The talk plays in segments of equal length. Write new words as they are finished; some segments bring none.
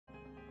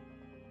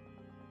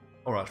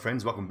Alright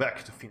friends, welcome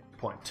back to Phoenix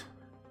Point.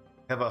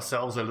 Have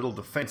ourselves a little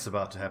defense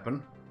about to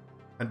happen.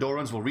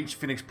 Pandorans will reach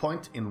Phoenix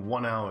Point in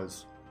 1 hour.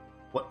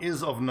 What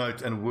is of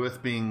note and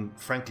worth being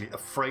frankly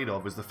afraid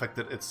of is the fact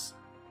that it's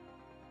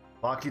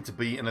likely to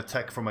be an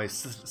attack from a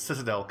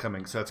citadel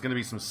coming, so it's going to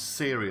be some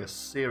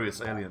serious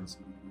aliens.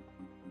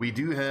 We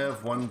do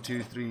have 1,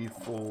 2, 3,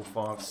 4,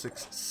 5,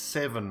 6,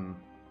 7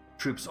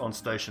 troops on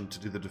station to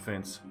do the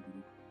defense.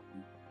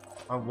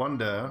 I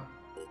wonder,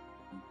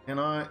 can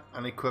I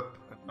unequip?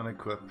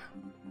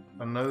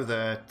 I know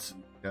that,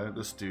 you know,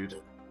 this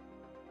dude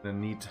gonna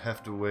need to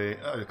have to wear.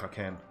 Oh, look, I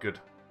can. Good.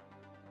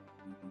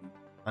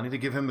 I need to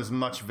give him as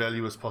much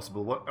value as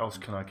possible. What else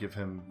can I give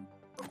him?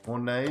 More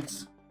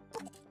nades.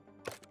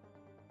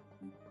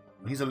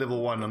 He's a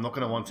level 1. I'm not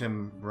going to want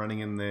him running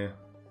in there.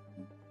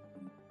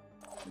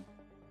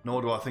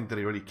 Nor do I think that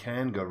he really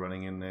can go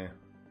running in there.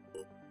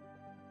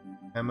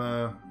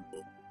 Hammer.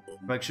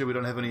 Make sure we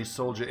don't have any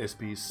soldier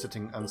SPs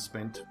sitting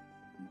unspent.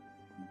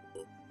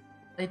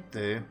 8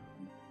 there.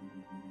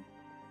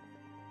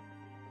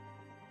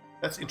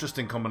 That's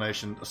interesting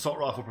combination. Assault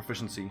rifle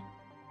proficiency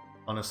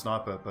on a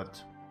sniper,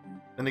 but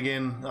then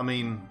again, I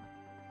mean,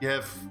 you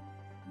have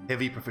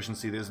heavy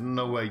proficiency. There's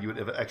no way you would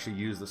ever actually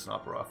use the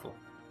sniper rifle.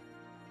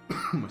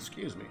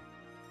 Excuse me.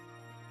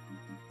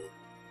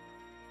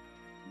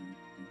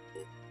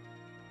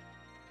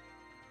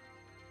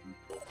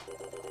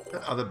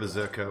 That other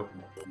berserker,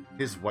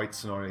 his weight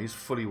scenario, he's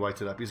fully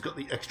weighted up. He's got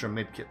the extra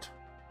med kit,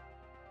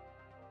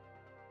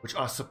 which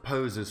I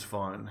suppose is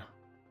fine.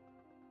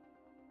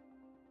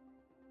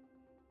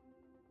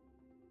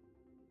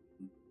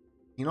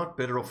 You're not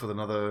better off with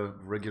another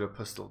regular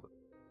pistol, but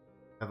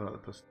have another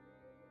pistol.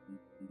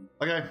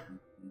 Okay.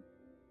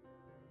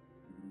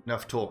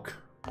 Enough talk.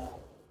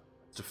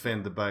 Let's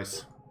defend the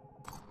base.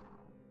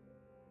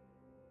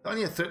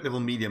 Only a threat level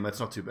medium, that's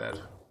not too bad.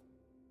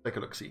 Take a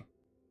look-see.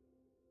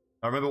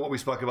 I remember what we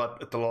spoke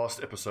about at the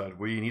last episode.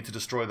 We need to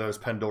destroy those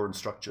Pandoran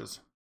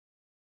structures.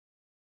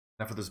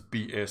 Enough of this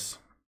BS.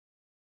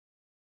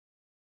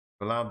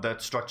 Allowed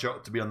that structure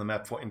to be on the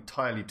map for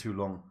entirely too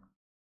long.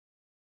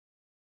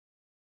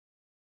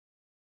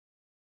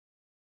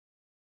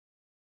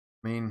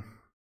 I mean,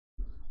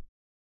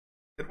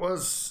 it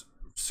was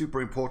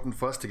super important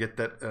for us to get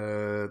that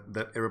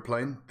that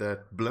aeroplane,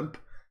 that blimp.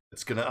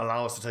 It's going to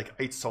allow us to take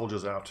 8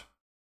 soldiers out.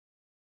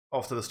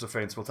 After this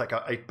defense, we'll take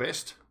our 8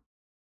 best.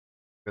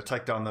 We'll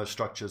take down those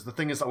structures. The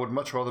thing is, I would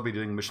much rather be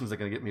doing missions that are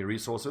going to get me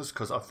resources,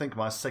 because I think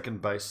my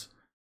second base,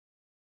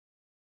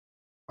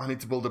 I need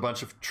to build a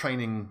bunch of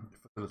training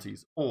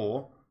facilities,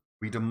 or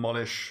we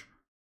demolish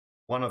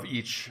one of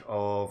each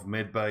of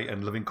medbay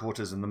and living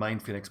quarters in the main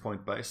Phoenix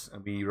Point base,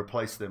 and we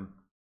replace them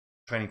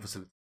training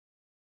facilities.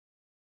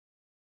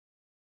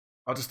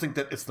 I just think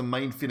that it's the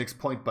main Phoenix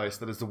Point base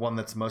that is the one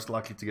that's most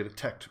likely to get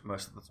attacked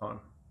most of the time.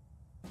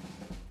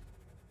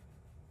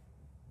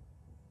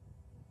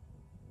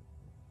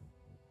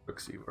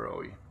 Let's see, where are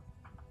we?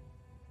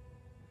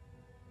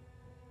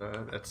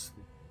 That's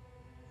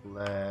the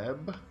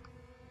lab.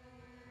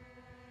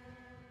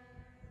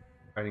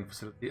 Training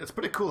facility. It's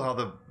pretty cool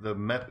how the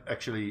map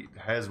actually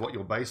has what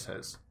your base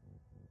has.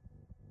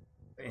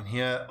 And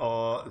here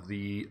are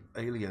the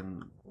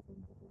alien.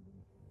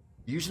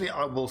 Usually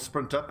I will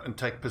sprint up and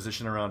take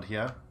position around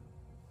here.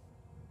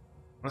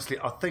 Honestly,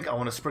 I think I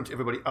want to sprint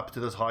everybody up to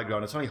this high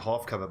ground. It's only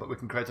half cover, but we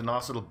can create a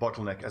nice little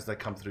bottleneck as they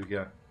come through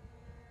here.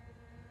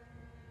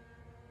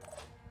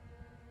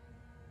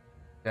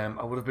 Damn,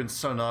 I would have been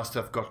so nice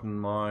to have gotten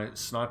my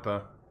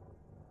sniper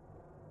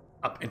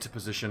up into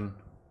position.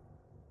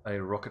 A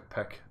rocket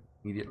pack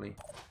immediately.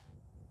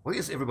 Where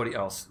is everybody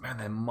else? Man,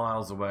 they're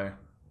miles away.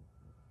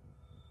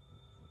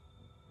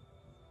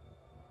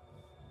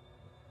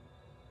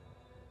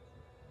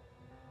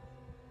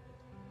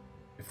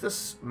 If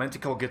this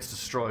manticore gets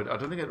destroyed, I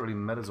don't think it really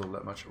matters all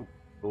that much. Oh,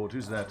 Lord,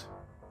 who's that?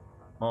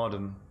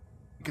 Marden.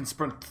 You can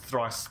sprint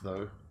thrice,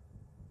 though.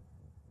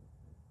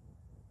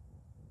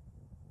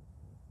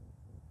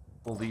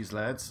 All these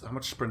lads. How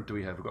much sprint do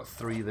we have? We've got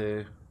 3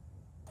 there.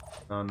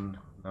 None.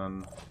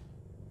 None.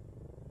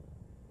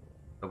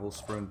 Double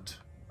sprint.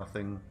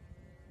 Nothing.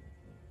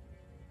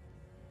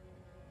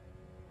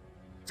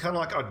 It's kind of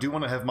like I do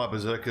want to have my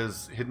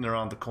berserkers hidden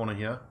around the corner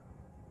here.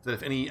 So that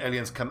if any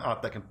aliens come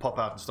out, they can pop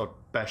out and start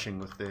bashing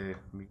with their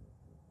meat.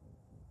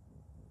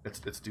 Let's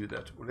do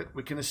that.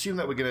 We can assume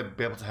that we're going to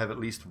be able to have at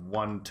least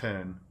 1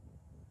 turn.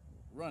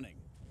 Running.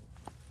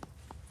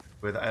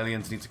 Where the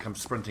aliens need to come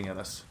sprinting at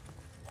us.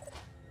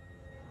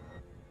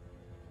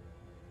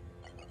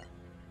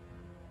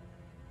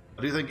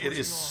 I do think it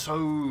is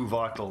so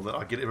vital that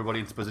I get everybody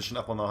into position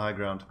up on the high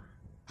ground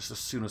just as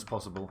soon as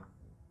possible.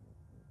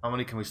 How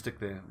many can we stick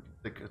there?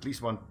 Stick at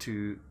least 1,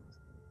 2,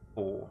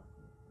 4.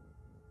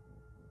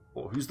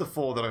 4. Who's the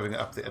 4 that are going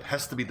up there? It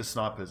has to be the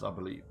snipers, I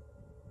believe.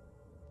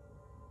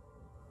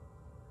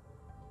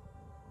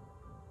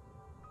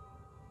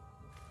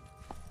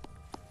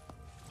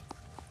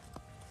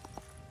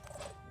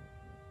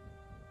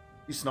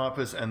 Two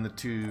snipers and the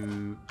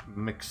 2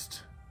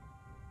 mixed.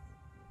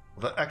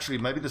 Actually,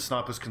 maybe the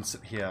snipers can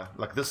sit here.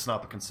 Like this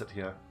sniper can sit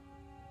here.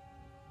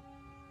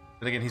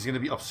 And again, he's going to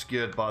be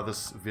obscured by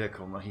this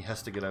vehicle. Now he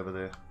has to get over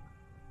there.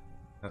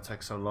 That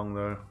takes so long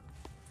though.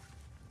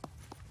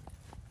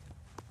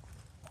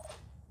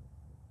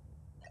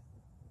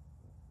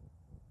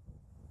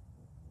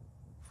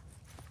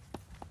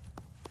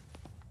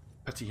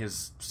 Pity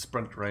his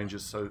sprint range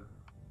is so...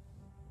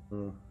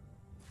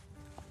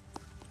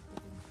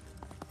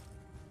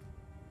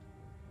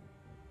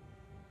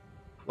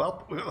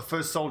 Well, we got the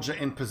first soldier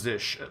in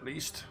position, at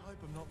least. I hope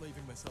I'm not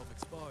leaving myself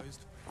exposed.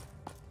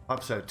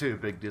 Hope so too,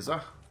 Big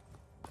Dizzer.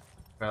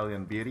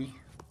 Australian Beardy.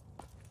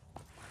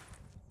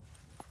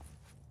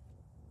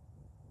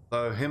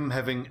 So him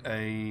having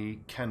a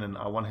cannon,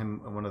 I want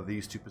him in one of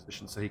these two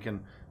positions so he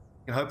can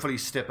hopefully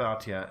step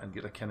out here and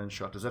get a cannon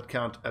shot. Does that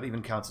count? That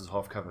even counts as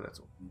half cover, that's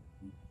all.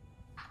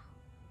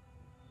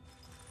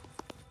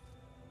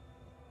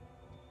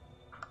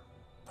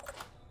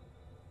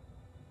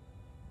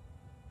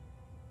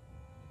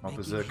 Our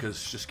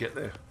berserkers just get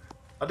there.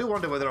 I do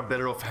wonder whether I'm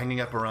better off hanging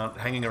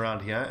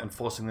around here and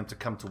forcing them to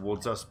come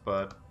towards us,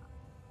 but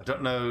I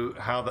don't know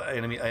how the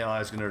enemy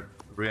AI is going to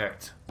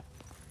react.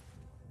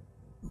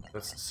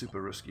 That's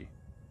super risky.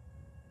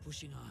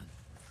 Pushing on.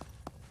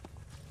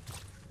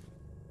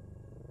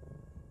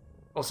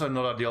 Also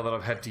not ideal that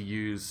I've had to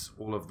use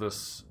all of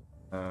this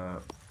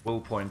will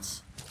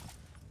points.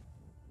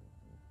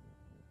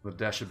 The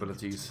dash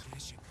abilities.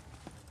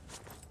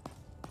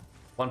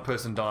 One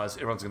person dies,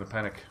 everyone's going to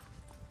panic.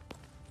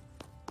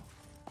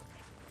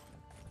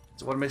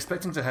 So what I'm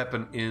expecting to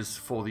happen is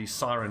for the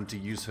Siren to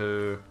use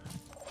her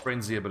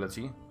frenzy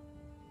ability.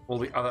 All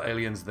the other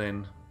aliens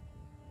then...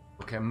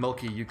 Okay,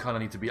 Milky, you kind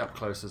of need to be up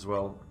close as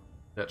well.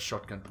 That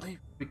shotgun. But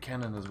big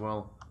cannon as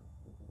well.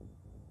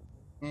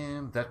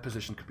 And that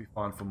position could be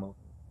fine for Milky.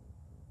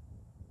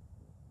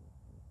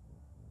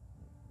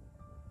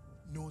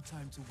 No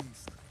time to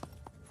waste.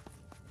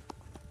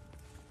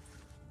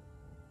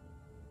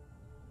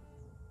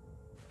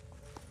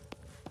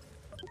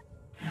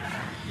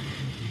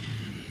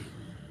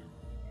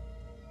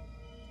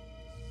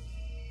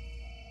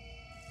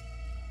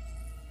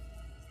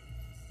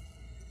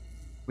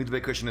 The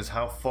big question is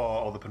how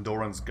far are the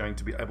Pandorans going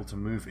to be able to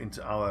move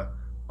into our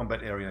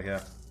combat area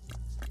here?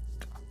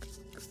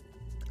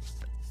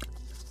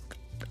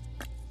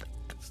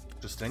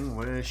 Interesting.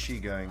 Where is she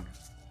going?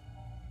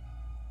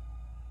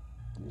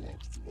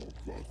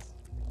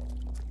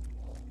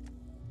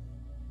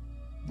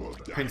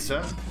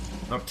 Pincer.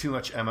 Not too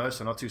much ammo,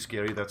 so not too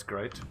scary. That's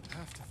great.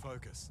 Have to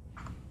focus.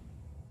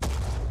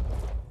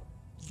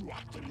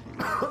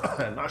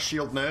 Nice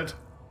shield, nerd.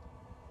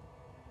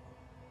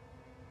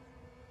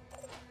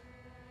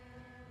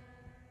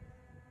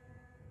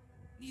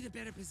 Need a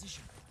better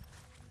position.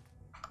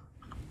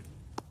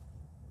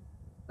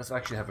 Let's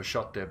actually have a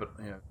shot there, but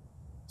yeah,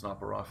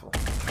 sniper rifle.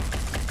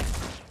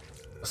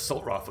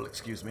 Assault rifle,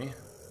 excuse me.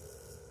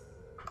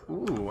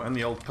 Ooh, and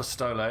the old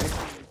pistole.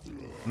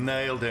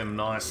 Nailed him,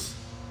 nice.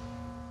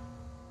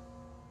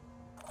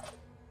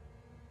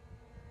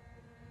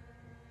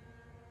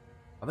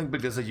 I think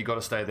Big Desert, you got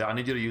to stay there. I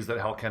need you to use that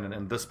hell cannon,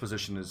 and this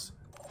position is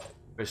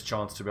best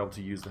chance to be able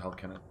to use the hell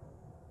cannon.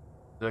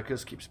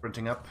 Zerkers, keep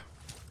sprinting up.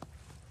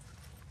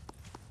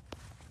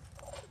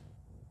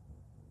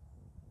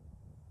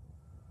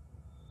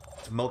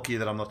 It's Milky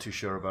that I'm not too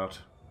sure about.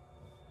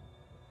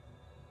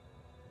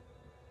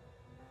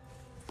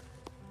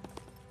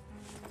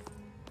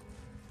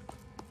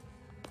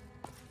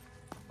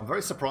 I'm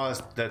very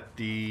surprised that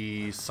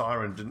the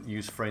Siren didn't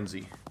use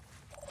Frenzy.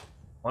 I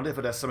wonder if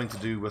it has something to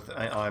do with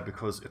AI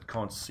because it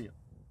can't see it.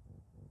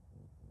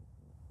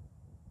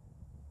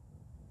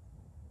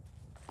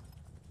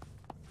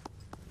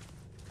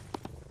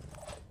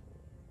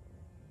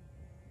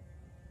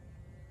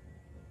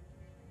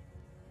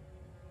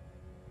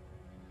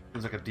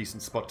 Seems like a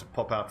decent spot to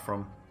pop out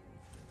from.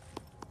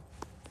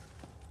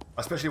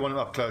 I especially want him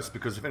up close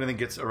because if anything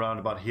gets around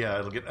about here,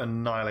 it'll get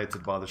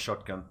annihilated by the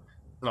shotgun.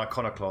 It's an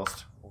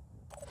iconoclast.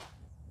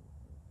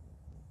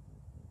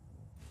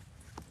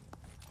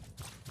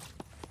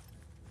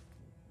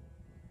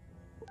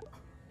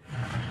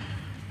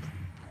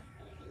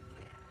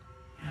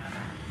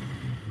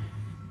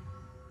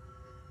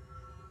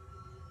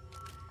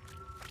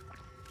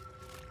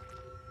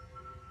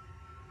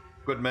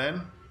 Good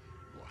man.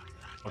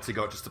 What's he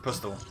got? Just a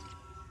pistol.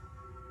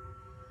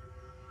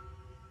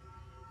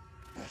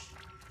 Oh,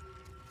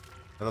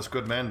 that's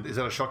good, man. Is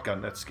that a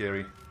shotgun? That's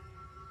scary.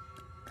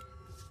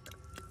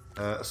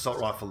 Assault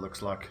rifle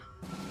looks like.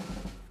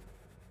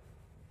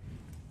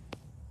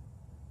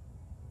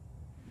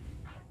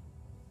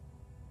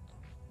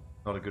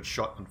 Not a good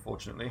shot,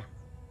 unfortunately.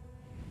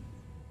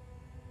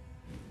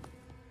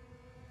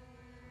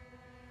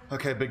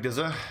 Okay, Big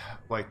Dizzer.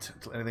 Wait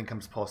until anything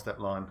comes past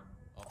that line.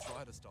 I'll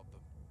try to stop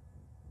them.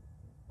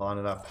 Line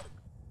it up.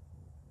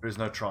 There is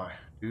no try.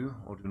 Do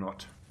or do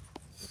not.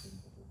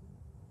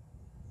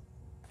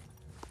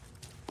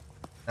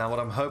 Now what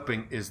I'm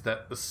hoping is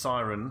that the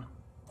Siren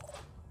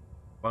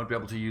won't be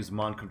able to use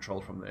mind control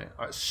from there.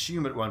 I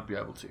assume it won't be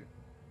able to.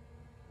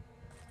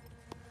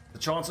 The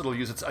chance it'll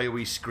use its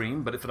AoE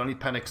scream, but if it only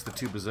panics the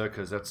two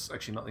berserkers, that's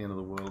actually not the end of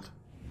the world.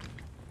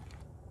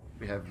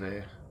 we have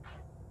there.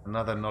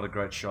 Another not a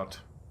great shot.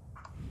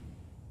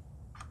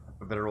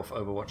 We're better off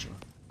overwatching.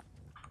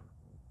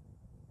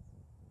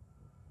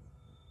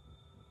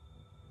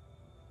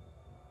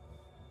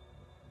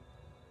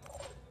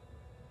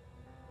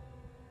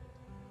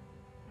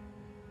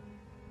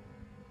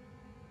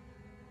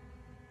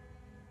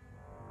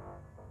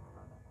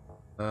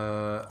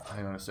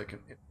 Hang on a second.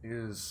 It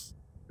is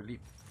really.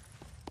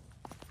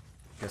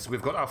 Yes,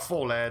 we've got our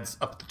 4 lads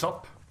up at the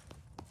top.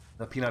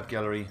 The peanut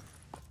gallery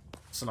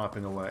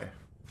sniping away.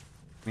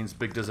 Means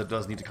Big Dizzer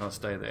does need to kind of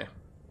stay there.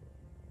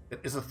 It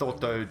is a thought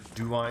though,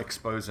 do I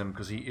expose him?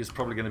 Because he is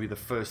probably going to be the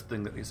first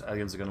thing that these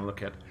aliens are going to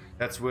look at.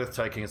 That's worth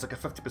taking. It's like a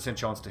 50%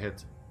 chance to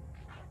hit.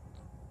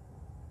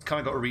 It's kind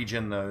of got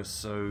regen though,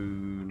 so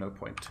no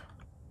point.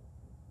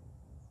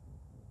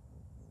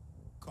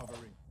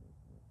 Covering.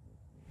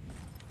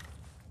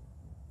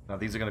 Now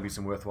these are going to be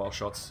some worthwhile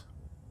shots.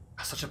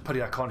 Such a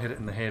pity I can't hit it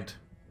in the head.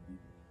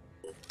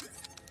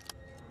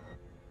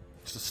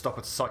 Just to stop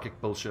its psychic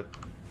bullshit.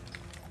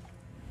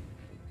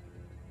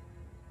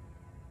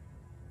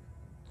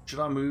 Should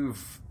I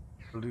move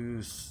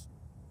blues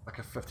like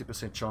a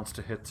 50% chance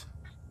to hit?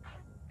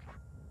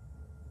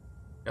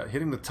 Yeah,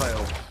 hitting the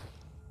tail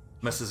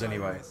misses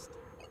anyway.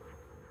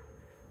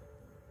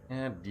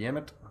 Yeah, damn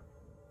it.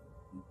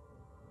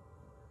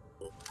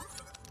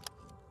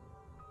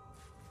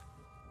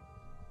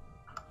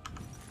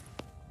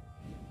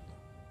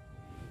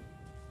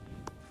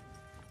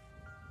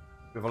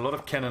 We have a lot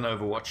of cannon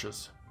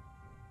overwatches.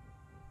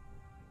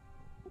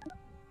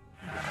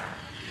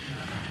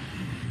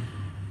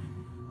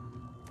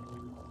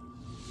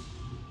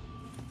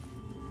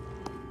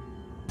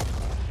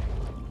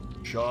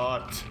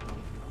 Shot.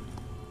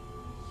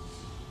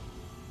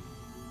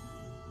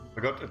 I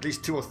got at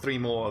least 2 or 3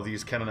 more of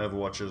these cannon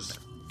overwatches.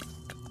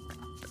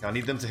 I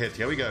need them to hit.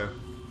 Here we go.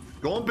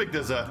 Go on, Big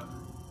Dizzer.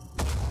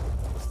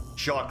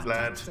 Shot,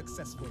 lad.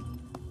 Successful.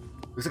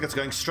 Looks like it's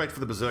going straight for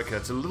the Berserker.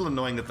 It's a little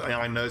annoying that the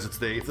AI knows it's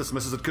there. If this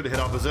misses, it could have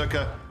hit our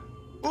Berserker.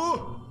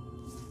 Ooh!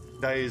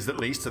 Dazed at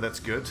least, so that's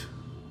good.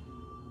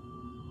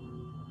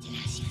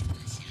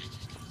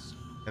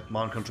 That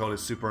mind control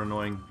is super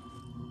annoying.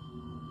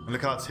 And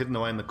look how it's hidden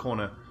away in the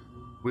corner.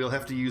 We'll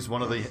have to use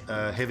one of the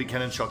heavy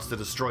cannon shots to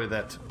destroy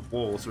that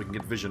wall so we can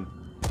get vision.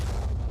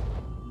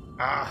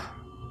 Ah!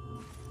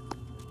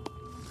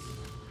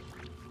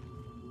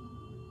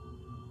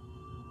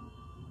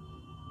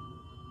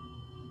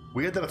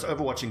 Weird that it's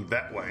overwatching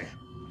that way.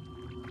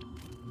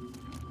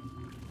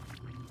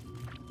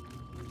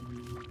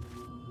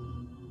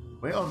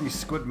 Where are these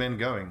squid men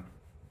going?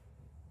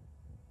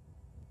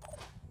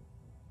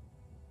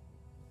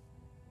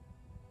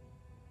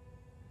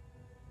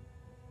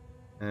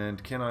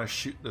 And can I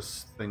shoot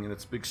this thing in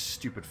its big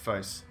stupid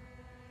face?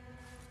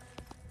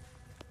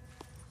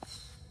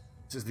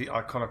 This is the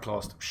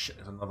iconoclast. Shit,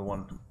 there's another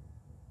one.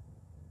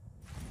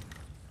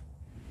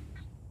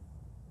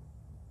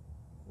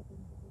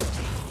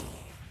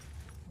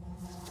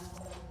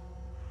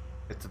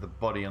 Get to the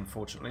body,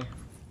 unfortunately.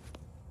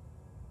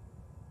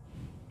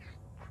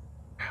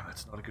 Damn,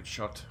 that's not a good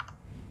shot.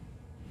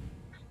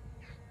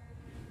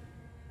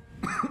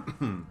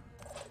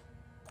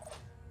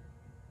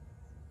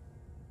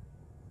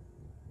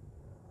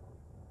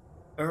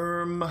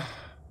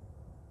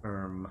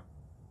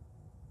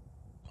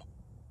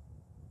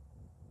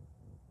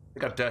 I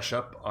think I dash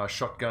up, I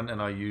shotgun,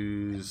 and I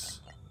use...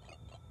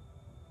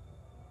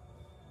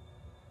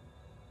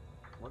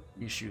 What are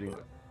you shooting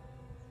with?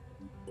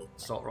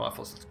 Assault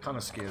rifles. It's kind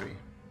of scary.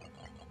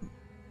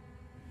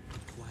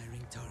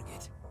 Acquiring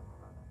target.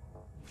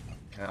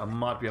 Okay, I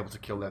might be able to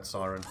kill that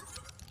siren.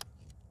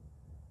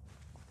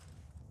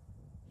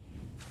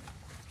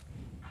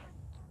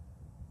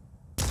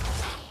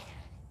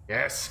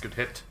 Yes, good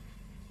hit.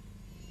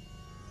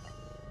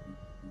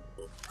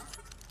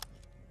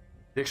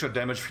 The extra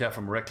damage we have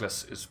from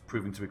Reckless is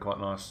proving to be quite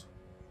nice.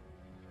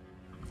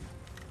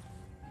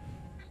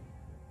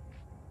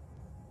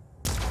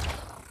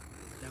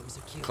 That was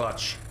a kill.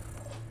 Clutch.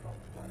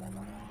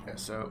 Okay,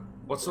 so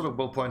what sort of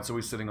will points are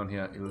we sitting on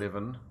here?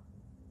 11.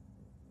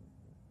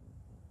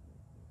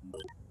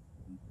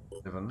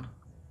 11.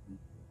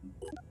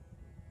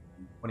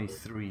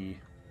 23.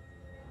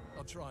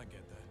 I'll try and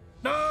get there.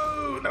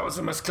 No! That was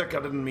a misclick.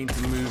 I didn't mean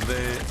to move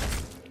there.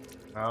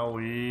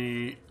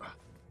 Owie.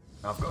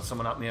 I've got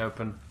someone out in the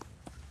open.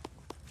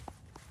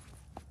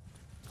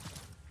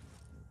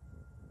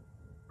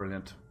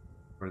 Brilliant.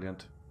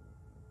 Brilliant.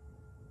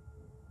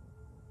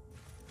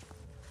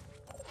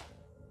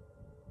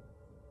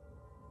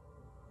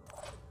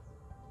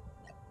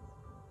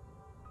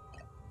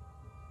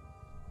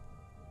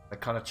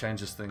 That kind of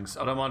changes things.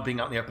 I don't mind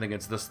being out in the open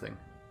against this thing.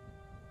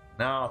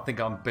 Now I think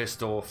I'm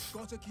best off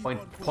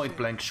point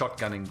blank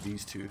shotgunning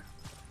these two.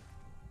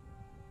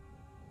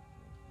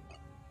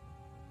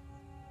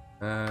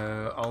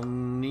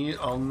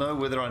 I'll know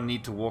whether I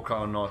need to walk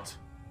or not.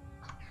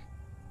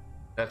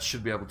 That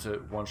should be able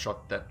to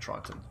one-shot that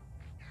Triton.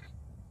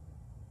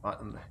 Right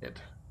in the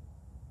head.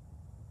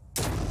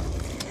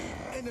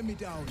 Enemy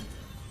down.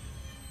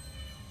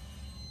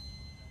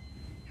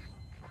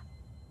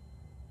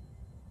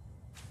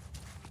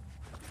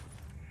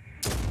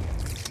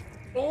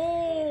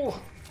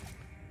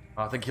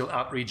 I think he'll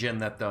out-regen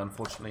that though,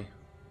 unfortunately.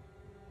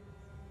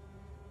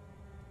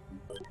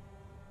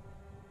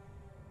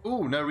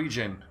 Ooh, no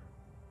regen.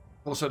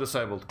 Also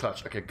disabled.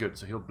 Clutch. Okay, good.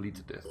 So he'll bleed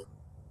to death.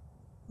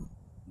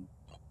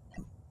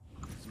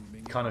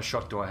 What kind of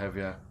shot do I have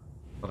here?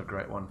 Not a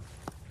great one.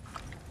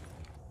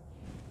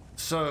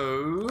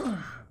 So...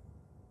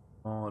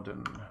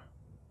 Modern.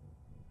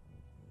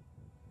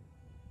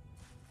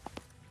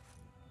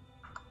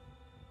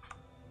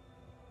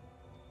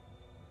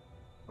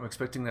 I'm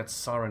expecting that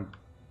Siren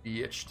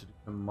bitch to do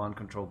some mind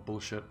control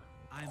bullshit.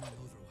 I'm on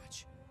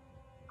Overwatch.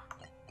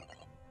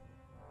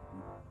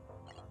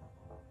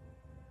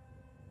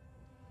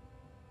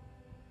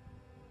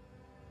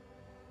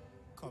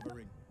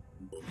 Covering.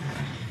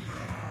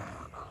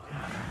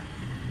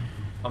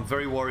 I'm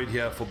very worried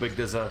here for Big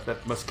Dizzer.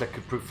 That misclick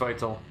could prove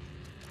fatal.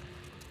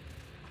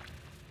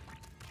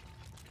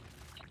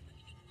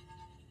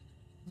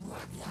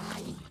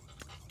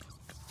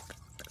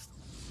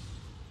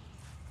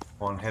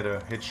 One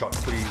header, headshot,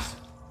 please.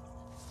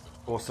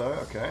 Also,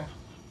 okay.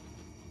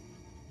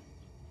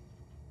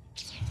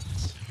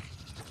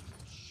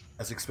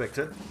 As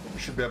expected, we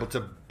should be able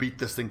to beat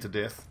this thing to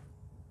death.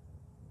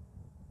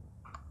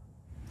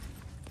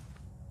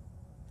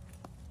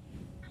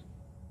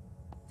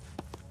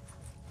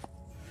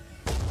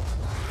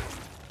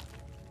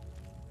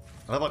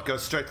 I love how it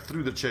goes straight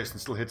through the chest and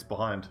still hits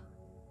behind.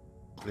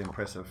 Pretty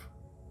impressive.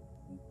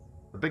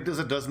 The Big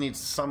Dizzer does need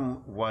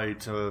some way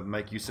to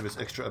make use of his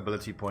extra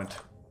ability point.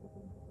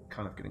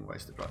 Kind of getting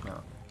wasted right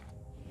now.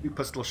 2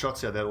 pistol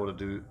shots here, that ought to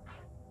do.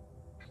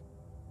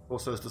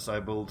 Also is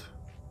disabled.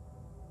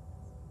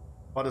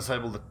 If I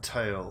disable the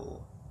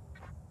tail.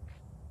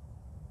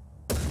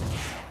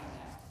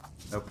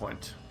 No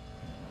point.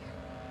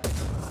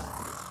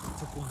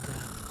 Took one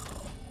down.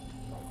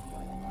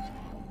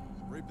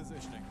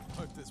 Repositioning.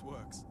 Hope this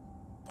works.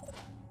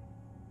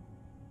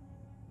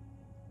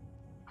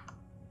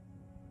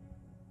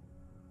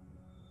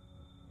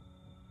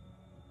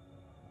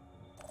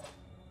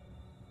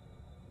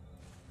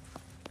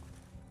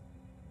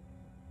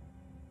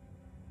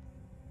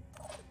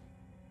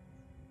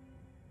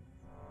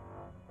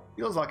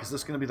 Feels like, is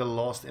this going to be the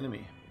last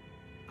enemy?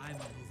 I'm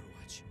on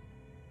Overwatch.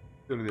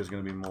 Surely there's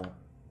going to be more.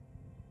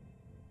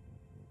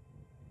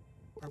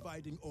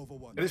 Providing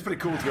Overwatch. It is pretty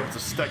cool to be able to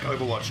stack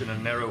Overwatch in a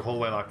narrow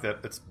hallway like that.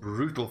 It's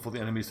brutal for the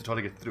enemies to try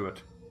to get through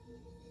it.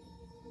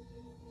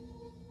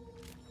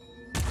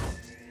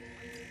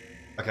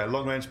 Okay,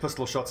 long range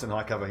pistol shots in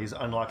high cover. He's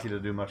unlikely to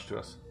do much to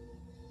us.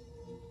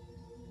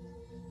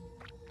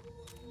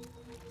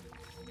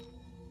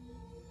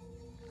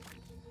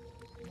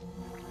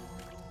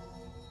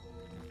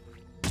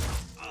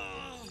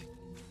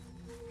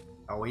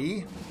 Are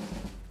we?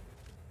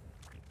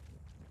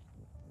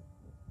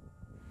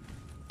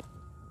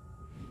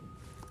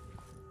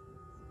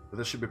 But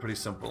this should be pretty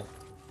simple.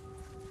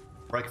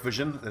 Break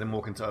vision, let him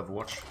walk into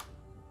Overwatch.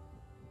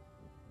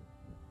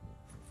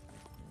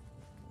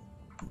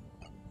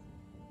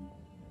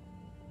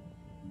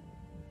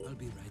 I'll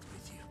be right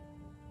with you.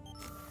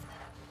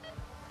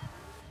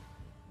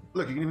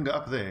 Look, you can even go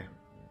up there.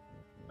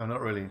 Oh,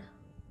 not really.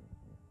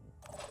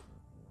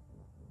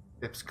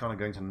 Step's kind of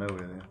going to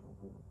nowhere there.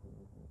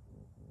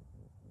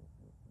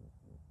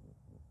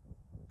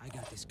 I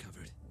got this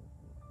covered.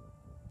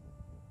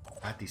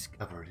 I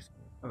discovered it.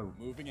 Oh,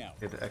 Moving out.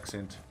 yeah, the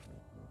accent.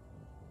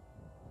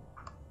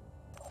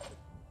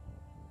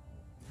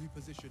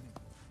 Repositioning.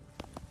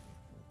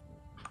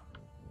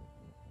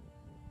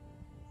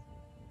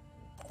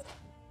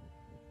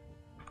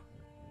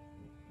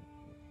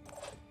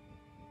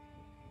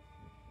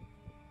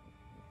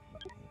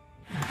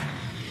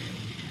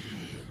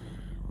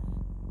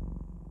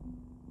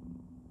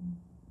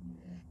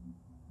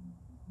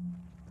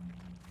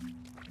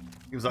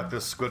 Seems like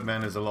this squid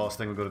man is the last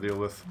thing we've got to deal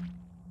with.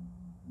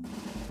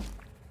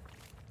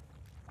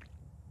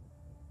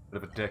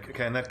 Bit of a deck.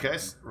 Okay, in that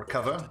case,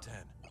 recover. To 10.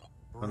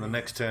 On the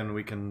next turn,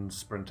 we can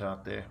sprint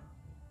out there.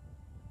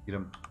 Get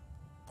him.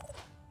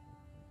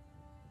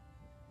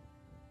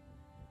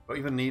 Do I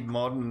even need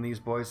modern in these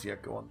boys? Yeah,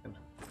 go on then.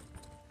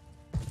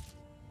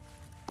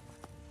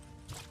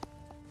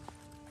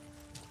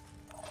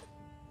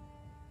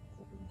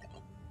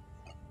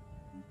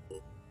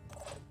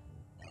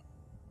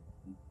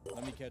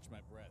 Let me catch my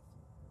breath.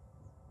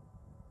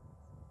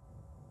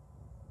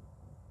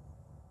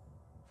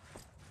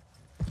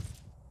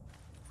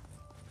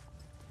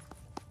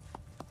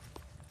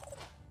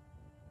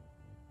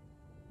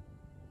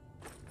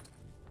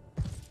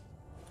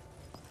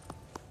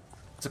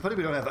 It's a pity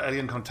we don't have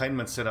alien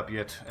containment set up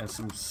yet and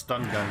some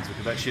stun guns. We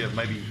could actually have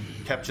maybe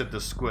captured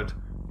the squid.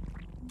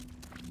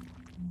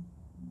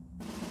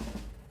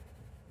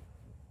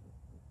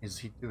 Is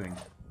he doing?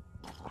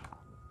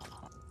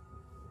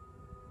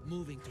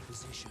 Moving to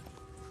position.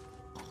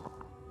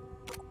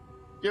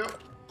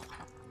 Yep.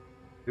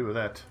 Do with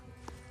that.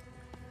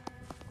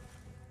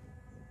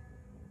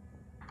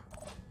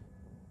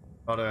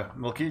 Righto,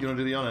 Milky, do you want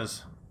to do the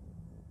honors?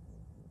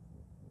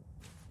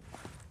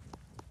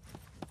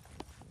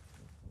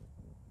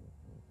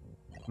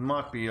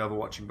 Might be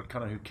overwatching, but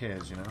kind of who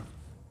cares, you know?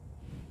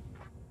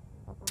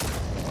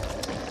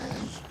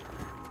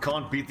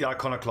 Can't beat the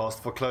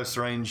Iconoclast for close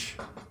range.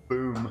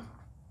 Boom.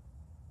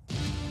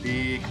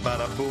 Big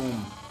bada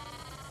boom.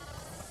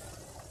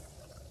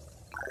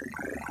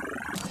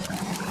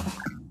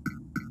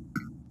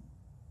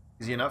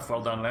 Easy enough.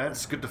 Well done,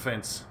 lads. Good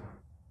defense.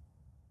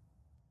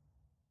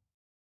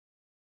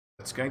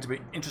 It's going to be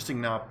interesting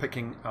now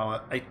picking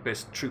our 8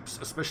 best troops,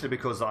 especially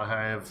because I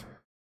have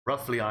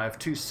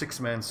two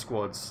 6-man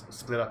squads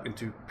split up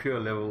into pure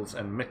levels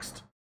and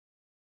mixed.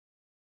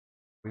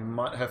 We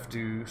might have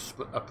to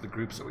split up the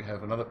groups that we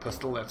have. Another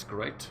pistol, that's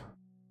great.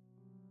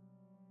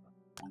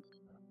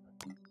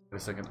 Wait a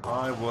second,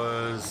 I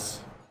was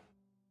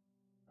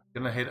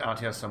gonna head out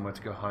here somewhere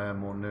to go hire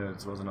more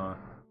nerds, wasn't I?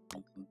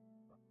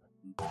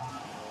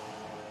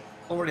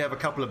 Already have a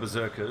couple of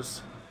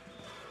berserkers.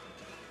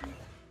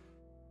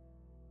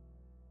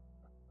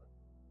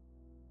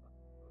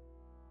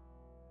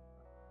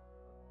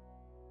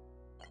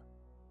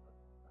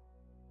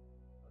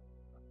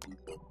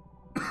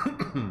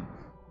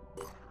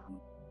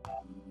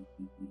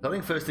 I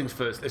think first things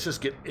first, let's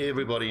just get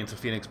everybody into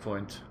Phoenix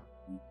Point.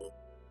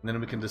 And then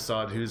we can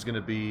decide who's going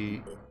to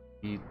be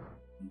the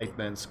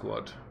 8-man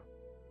squad.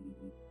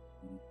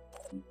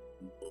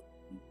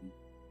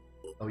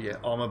 Oh yeah,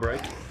 armor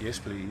break. Yes,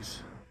 please.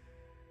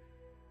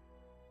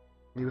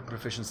 Melee with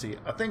proficiency.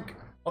 I think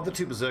of the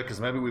 2 berserkers,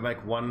 maybe we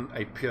make one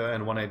a pure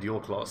and one a dual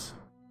class.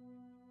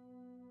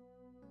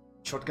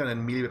 Shotgun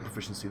and melee with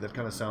proficiency. That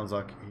kind of sounds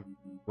like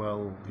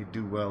he'd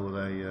do well with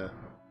a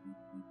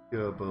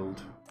pure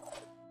build.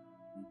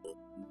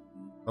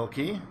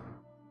 Okay.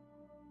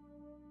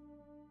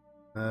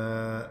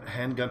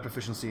 Handgun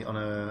proficiency on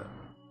a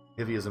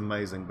heavy is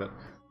amazing, but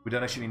we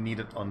don't actually need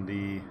it on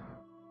the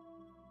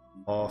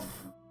half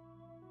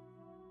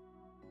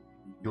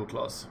dual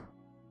class.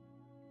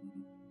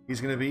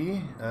 He's going to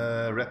be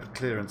rapid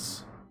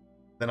clearance.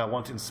 Then I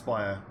want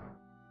inspire.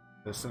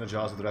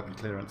 Synergize with the rapid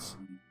clearance.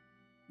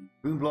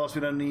 Boom blast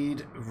we don't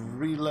need.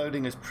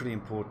 Reloading is pretty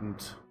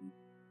important.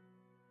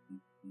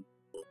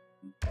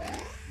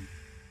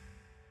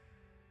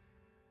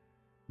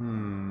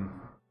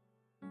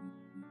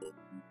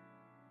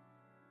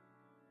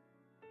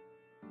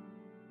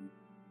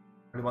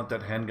 I really want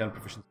that handgun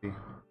proficiency.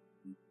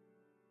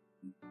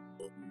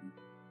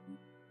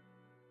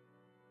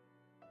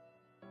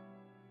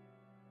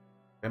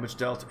 Damage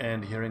dealt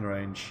and hearing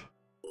range.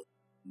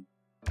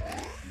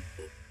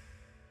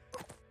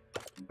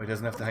 He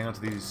doesn't have to hang on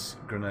to these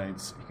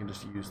grenades. He can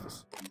just use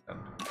this gun.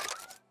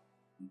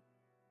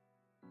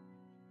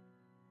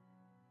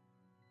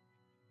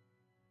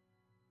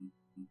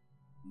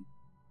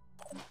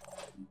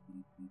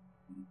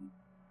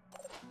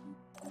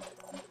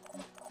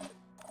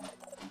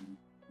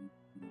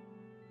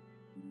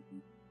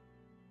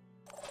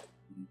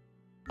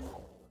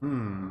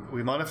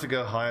 We might have to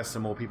go hire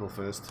some more people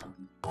first.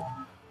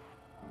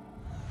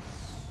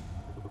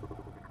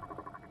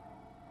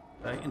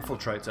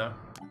 Infiltrator.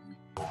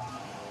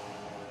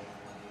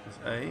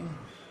 A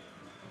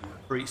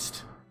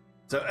priest.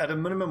 So at a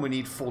minimum we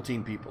need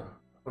 14 people.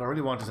 What I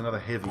really want is another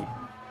heavy.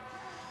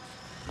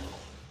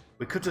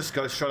 We could just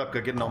go straight up,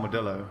 go get an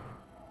armadillo.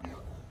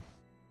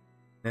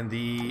 And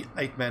the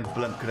 8-man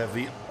blimp could have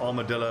the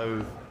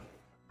armadillo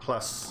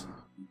plus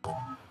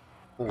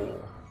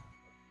 4.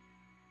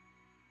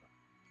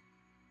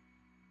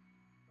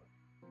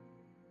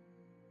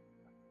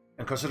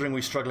 And considering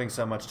we're struggling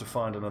so much to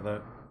find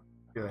another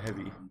pure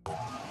heavy.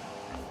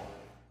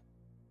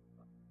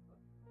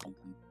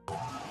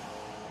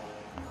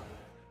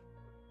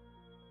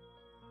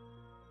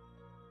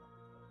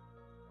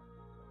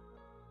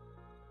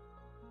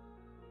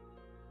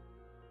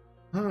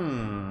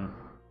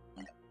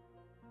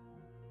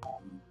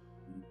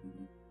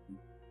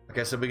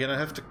 Okay, so we're gonna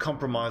have to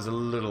compromise a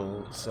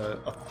little. So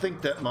I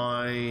think that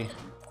my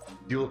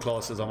dual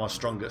classes are my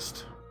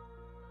strongest.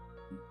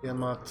 Yeah,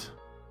 not.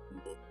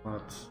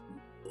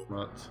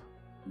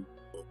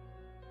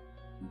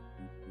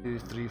 2,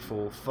 3,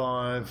 4,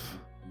 5.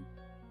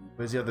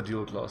 Where's the other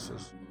dual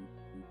classes?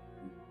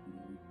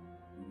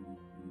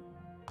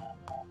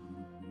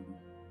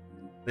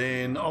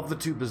 Then of the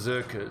 2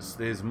 berserkers,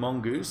 there's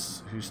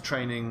Mongoose, who's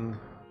training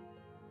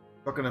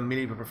shotgun and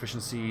melee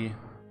proficiency.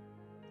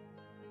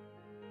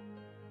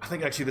 I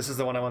think actually this is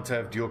the one I want to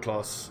have dual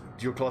class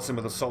him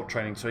with assault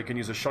training, so he can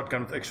use a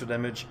shotgun with extra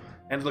damage,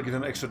 and it'll give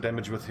him extra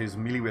damage with his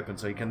melee weapon,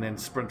 so he can then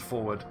sprint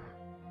forward.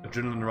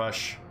 Adrenaline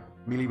rush,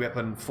 melee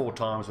weapon 4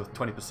 times with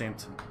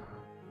 20%.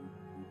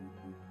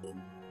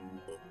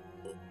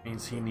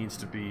 Means he needs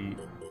to be.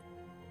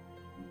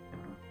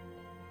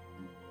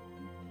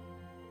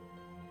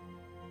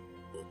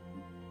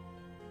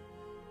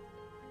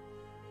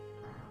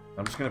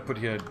 I'm just going to put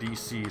here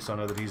DC so I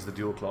know that he's the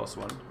dual class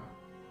one.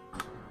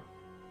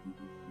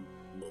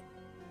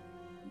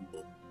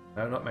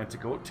 No, not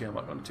Manticore.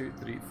 Tiamat 1, 2,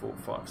 3, 4,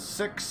 5,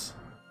 6.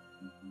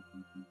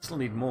 Still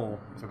need more.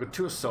 So I've got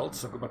 2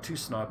 assaults. I've got my 2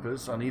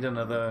 snipers. I need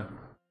another.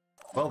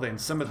 Well then,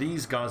 some of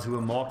these guys who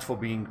were marked for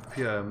being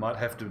pure might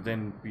have to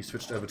then be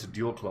switched over to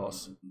dual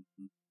class.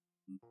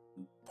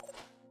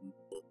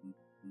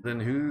 Then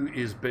who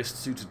is best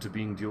suited to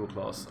being dual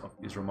class of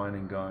these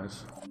remaining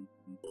guys?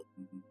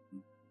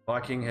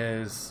 Viking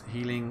has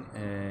healing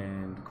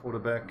and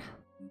quarterback.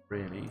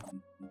 Really?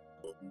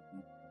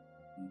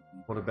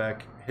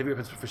 Quarterback, heavy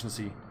weapons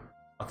proficiency.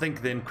 I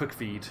think then quick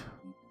feed.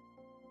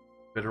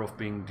 Better off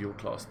being dual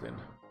class then.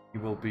 He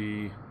will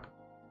be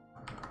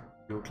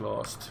dual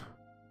classed.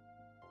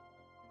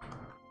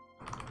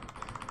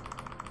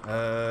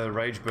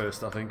 Rage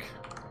burst, I think.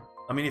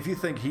 I mean, if you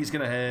think he's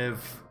gonna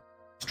have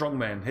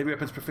strongman, heavy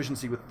weapons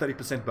proficiency with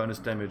 30% bonus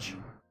damage,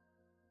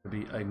 it'd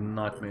be a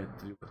nightmare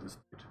to deal with this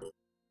dude.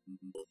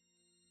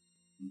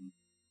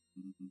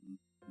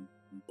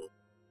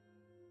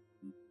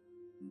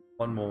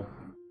 One more.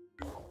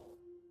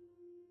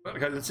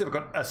 Okay, let's see. I've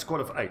got a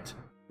squad of 8.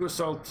 2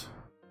 assault.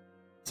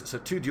 So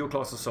 2 dual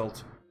class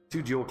assault,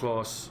 2 dual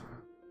class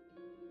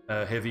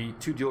heavy,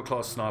 2 dual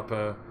class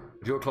sniper,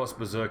 dual class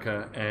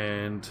berserker,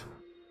 and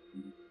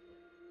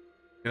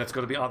it's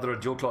got to be either a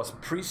dual class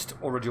priest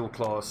or a dual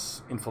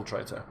class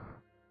infiltrator.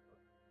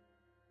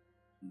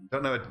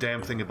 Don't know a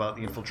damn thing about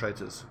the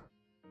infiltrators.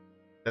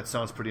 That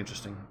sounds pretty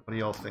interesting. What do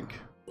y'all think?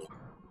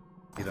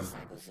 Get him.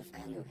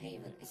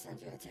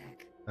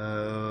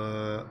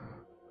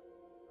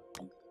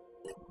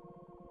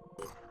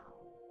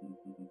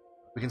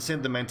 We can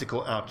send the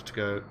Manticore out to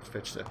go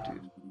fetch that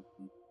dude.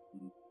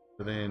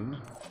 But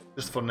then,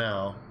 just for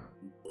now,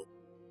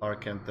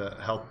 Arcantha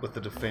help with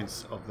the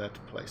defense of that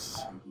place.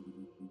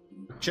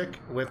 Check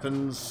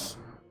weapons.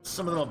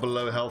 Some of them are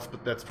below health,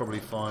 but that's probably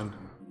fine.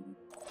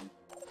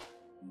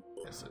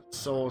 Yes,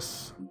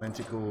 source,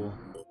 Manticore.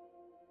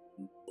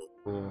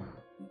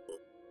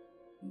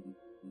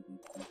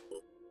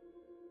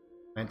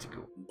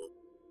 Manticore.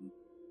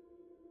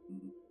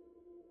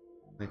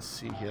 Let's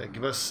see here.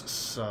 Give us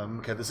some.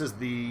 Okay, this is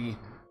the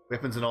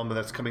weapons and armor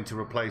that's coming to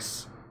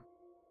replace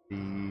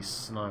the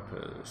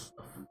sniper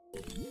stuff.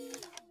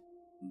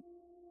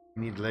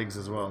 We need legs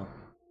as well.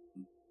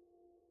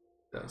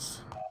 It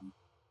does.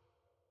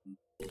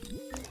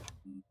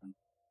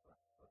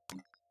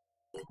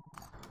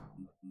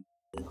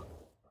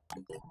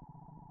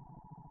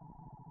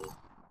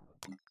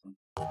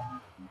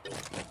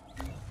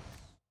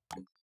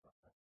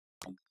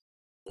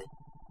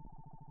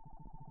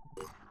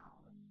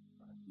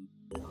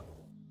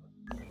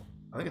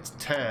 I think it's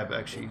tab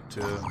actually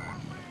to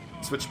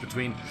switch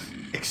between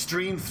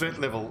extreme threat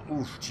level.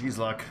 Oof, geez,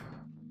 like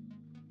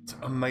it's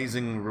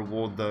amazing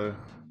reward though.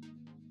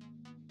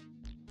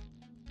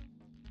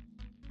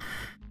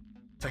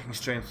 Attacking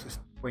strength is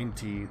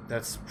 20.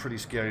 That's pretty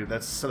scary.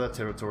 That's Scylla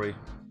territory.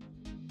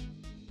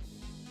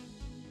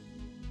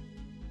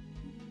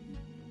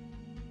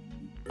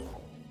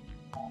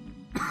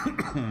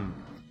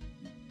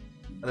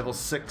 Level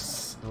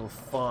 6, level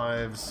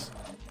 5s,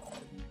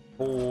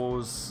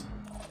 4s.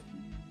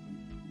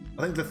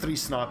 I think the 3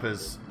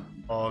 snipers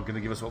are going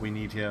to give us what we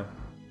need here.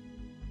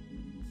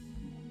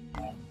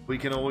 We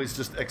can always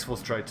just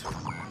exfiltrate.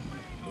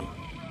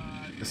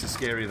 This is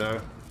scary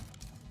though.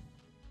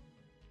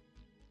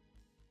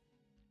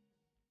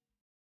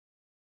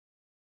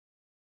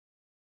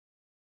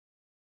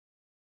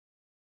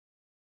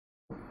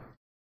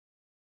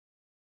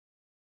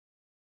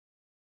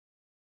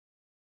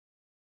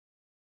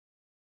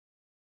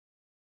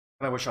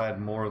 I wish I had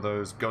more of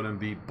those Golden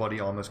Bee body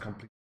armors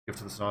completely give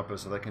to the sniper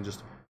so they can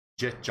just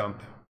jet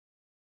jump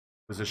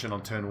position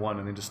on turn 1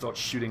 and then just start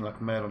shooting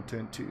like mad on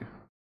turn 2.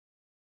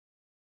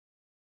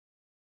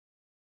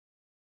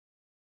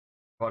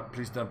 Right,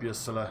 please don't be a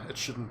Scylla. It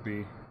shouldn't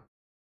be.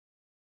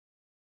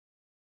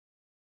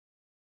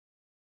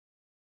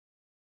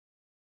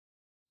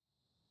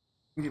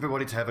 We need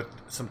everybody to have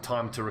some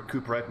time to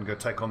recuperate and go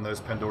take on those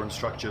Pandoran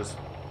structures.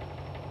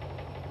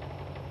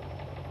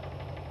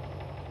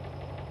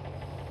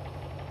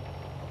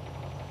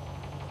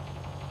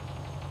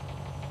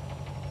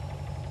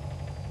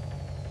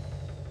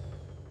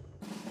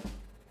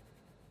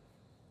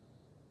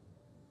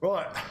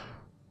 Right.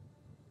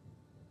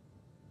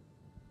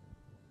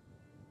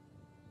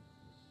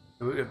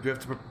 We have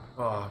to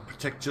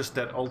protect just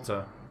that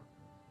altar.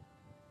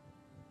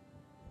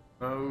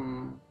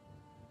 No,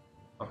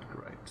 not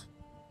great.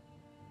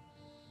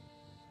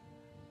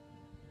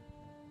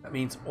 That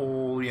means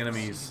all the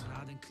enemies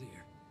Loud and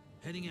clear.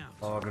 Heading out.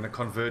 are going to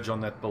converge on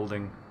that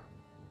building.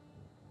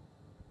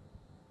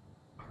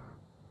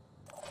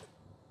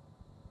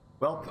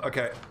 Well,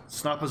 okay.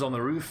 Snipers on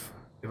the roof.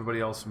 Everybody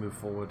else move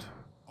forward.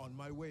 On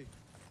my way.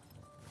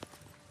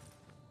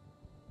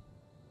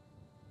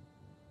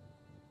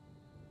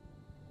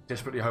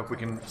 Desperately hope we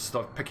can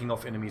start picking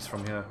off enemies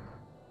from here.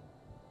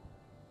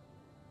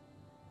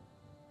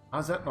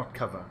 How's that not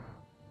cover?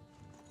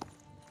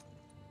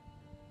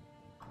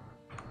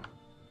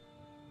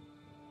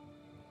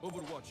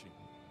 Overwatching.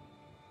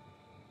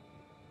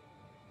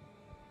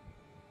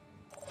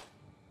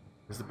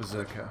 There's the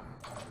Berserker.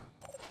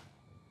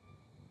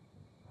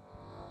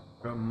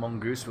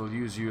 Mongoose will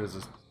use you as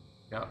a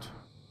scout.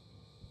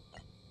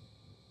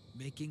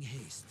 Making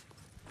haste.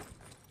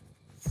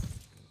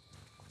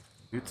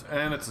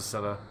 And it's a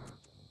seller.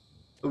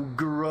 Oh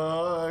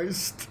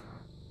Christ!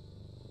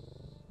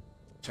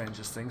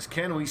 changes things.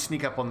 Can we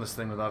sneak up on this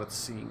thing without it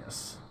seeing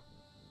us?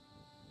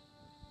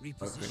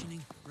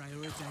 Repositioning,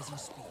 prioritizing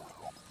speed.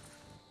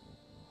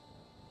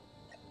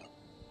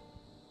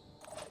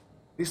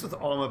 At least with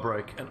armor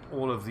break and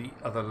all of the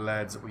other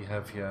lads that we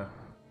have here.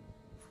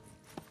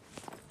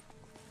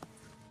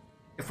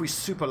 If we're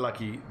super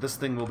lucky, this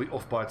thing will be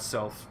off by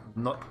itself,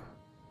 not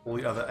all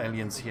the other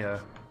aliens here.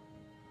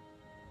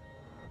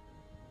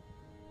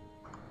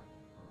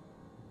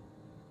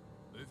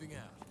 Moving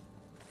out.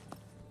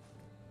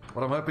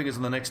 What I'm hoping is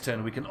in the next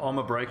turn we can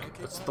armor break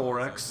its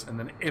thorax, and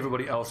then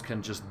everybody else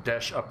can just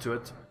dash up to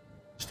it,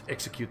 just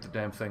execute the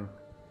damn thing.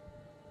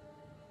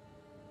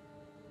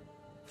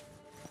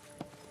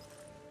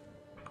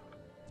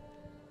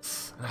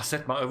 And I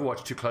set my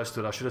Overwatch too close to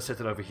it. I should have set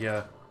it over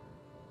here.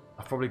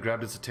 I've probably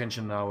grabbed its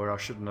attention now where I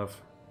shouldn't have.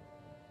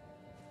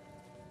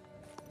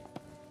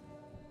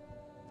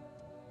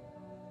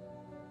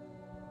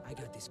 I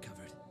got this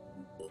covered.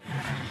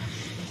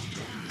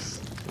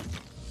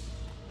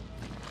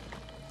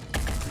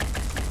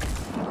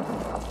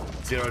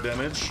 0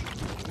 damage.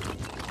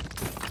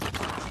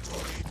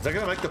 Is that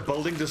gonna make the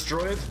building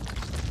destroyed?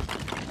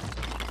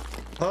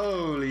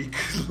 Holy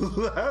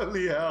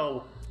holy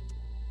hell.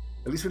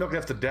 At least we're not gonna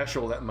have to dash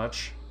all that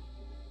much.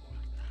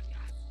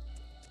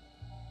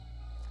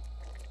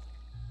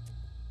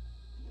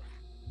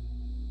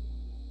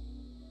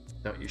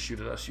 Don't you shoot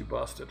at us, you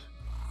bastard.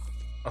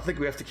 I think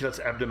we have to kill its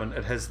abdomen.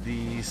 It has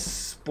the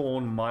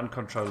spawn mind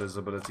controller's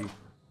ability.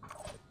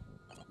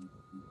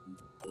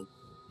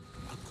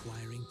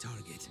 Acquiring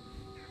target.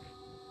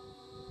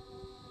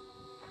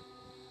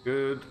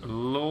 Good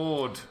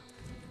lord.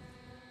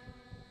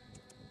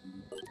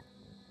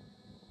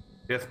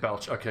 Death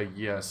belch. Okay,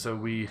 yeah, so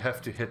we have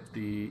to hit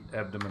the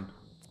abdomen.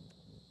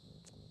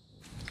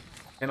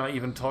 Can I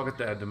even target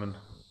the abdomen?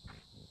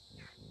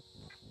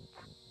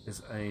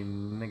 Is a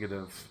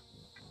negative.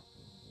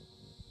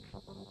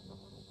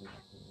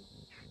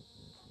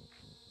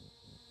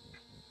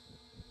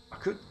 I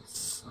could.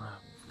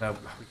 No,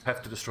 we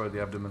have to destroy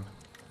the abdomen.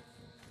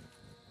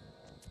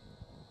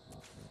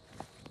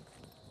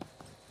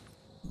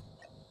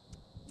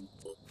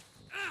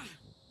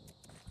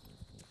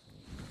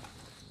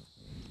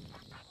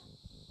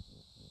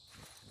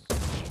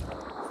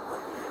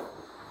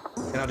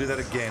 Can I do that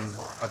again?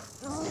 I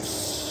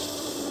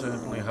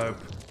certainly hope.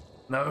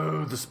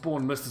 No, the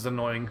spawn mist is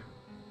annoying.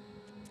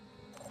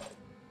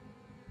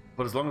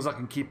 But as long as I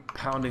can keep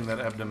pounding that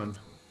abdomen.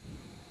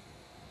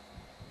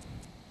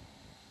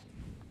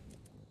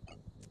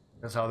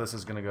 That's how this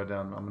is going to go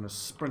down. I'm going to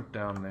sprint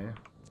down there.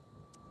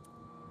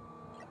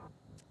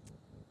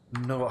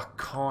 No, I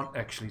can't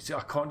actually. See,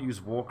 I can't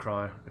use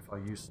Warcry if I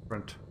use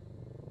sprint.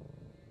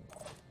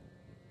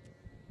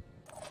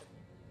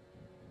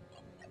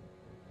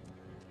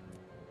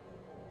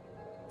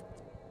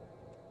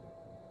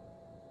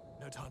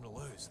 No time to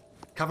lose.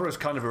 Cover is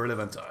kind of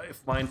irrelevant.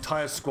 If my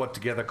entire squad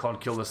together can't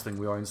kill this thing,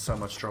 we are in so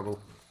much trouble.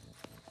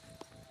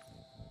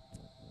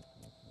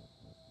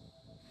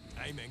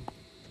 Aiming.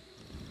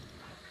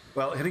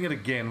 Well, hitting it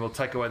again will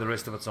take away the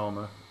rest of its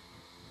armor.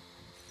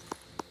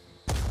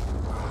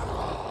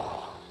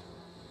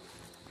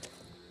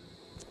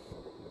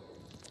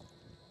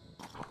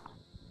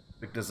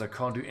 Because I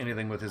can't do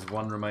anything with his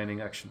one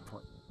remaining action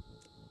point.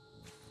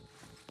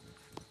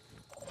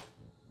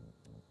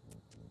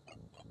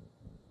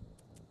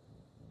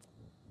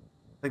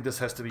 I think this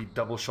has to be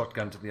double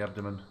shotgun to the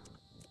abdomen.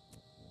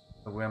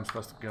 So where I'm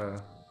supposed to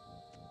go.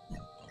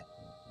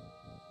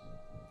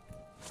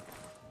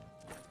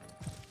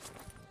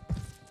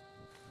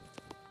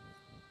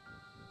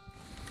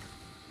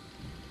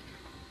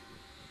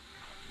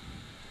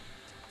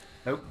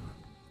 Nope.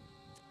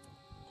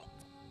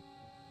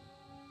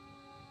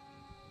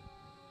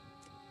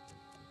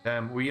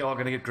 Damn, we are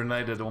going to get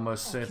grenaded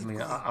almost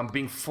certainly. I'm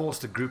being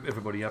forced to group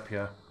everybody up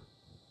here.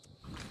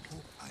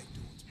 Hope I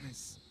don't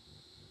miss.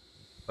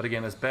 But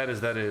again, as bad as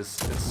that is,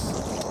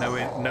 it's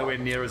nowhere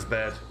near as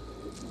bad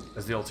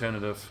as the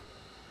alternative.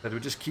 That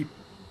would just keep,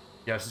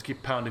 yeah, just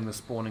keep pounding the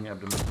spawning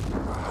abdomen.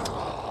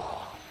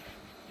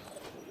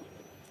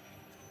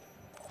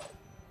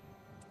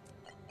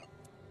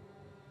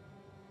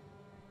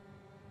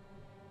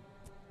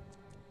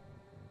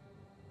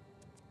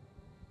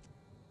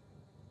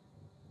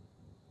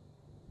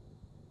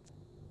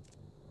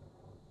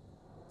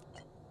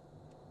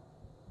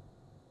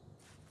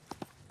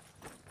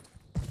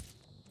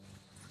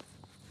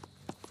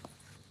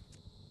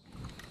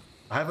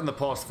 I have in the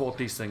past fought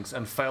these things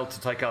and failed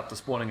to take out the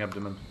spawning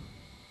abdomen.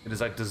 It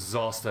is a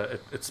disaster.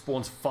 It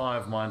spawns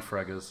 5 mind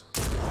fraggers.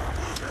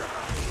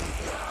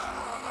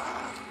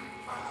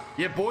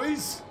 Yeah,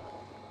 boys!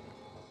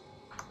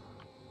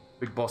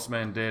 Big boss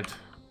man dead.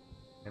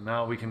 And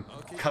now we can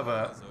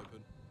cover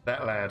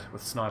that lad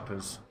with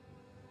snipers.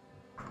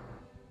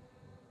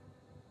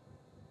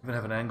 Even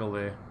have an angle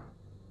there.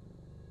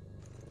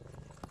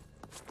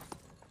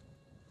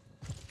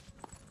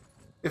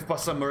 If by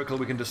some miracle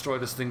we can destroy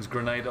this thing's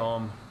grenade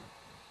arm.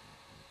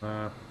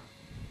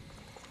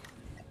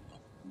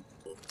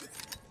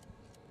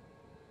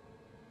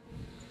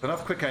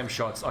 Enough quick aim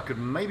shots, I could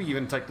maybe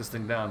even take this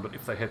thing down, but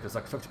if they hit, there's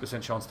like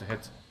 50% chance to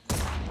hit.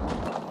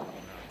 I'll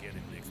get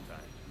him next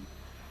time.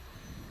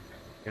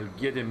 He'll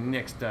get him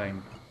next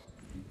time.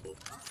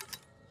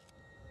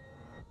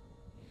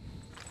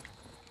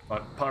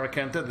 Right,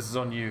 Pyracantha, this is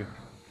on you.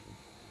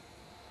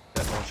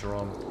 That launcher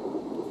on.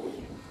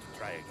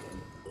 Try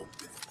again.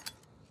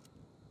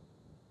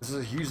 This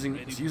is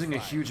using a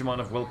huge amount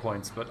of will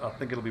points, but I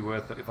think it'll be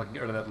worth it if I can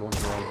get rid of that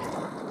launcher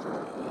on.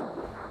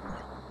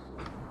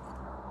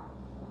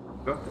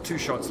 Got 2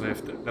 shots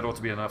left. That ought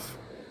to be enough.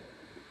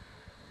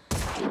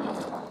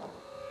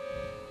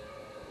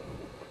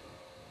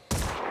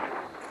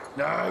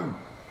 No!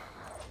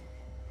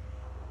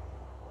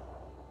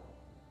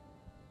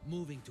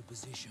 Moving to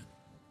position.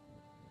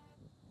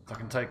 I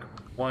can take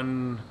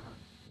 1...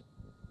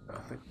 I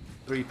think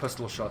 3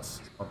 pistol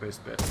shots is my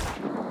best bet. One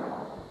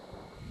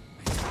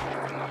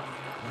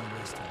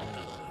less to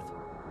worry about.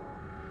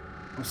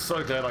 I'm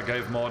so glad I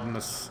gave Martin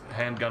this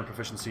handgun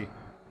proficiency.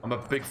 I'm a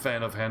big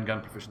fan of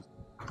handgun proficiency.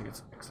 I think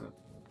it's excellent.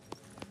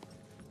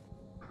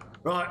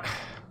 Right.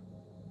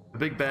 The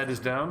big bad is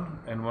down,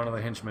 and one of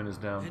the henchmen is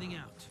down. Heading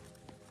out.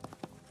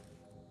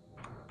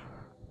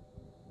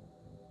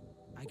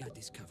 I got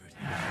this covered.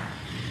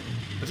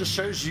 It just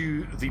shows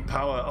you the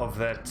power of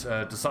that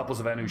Disciples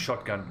of Anu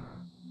shotgun.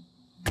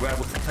 We were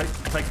able to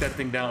take that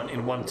thing down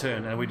in 1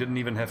 turn, and we didn't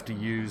even have to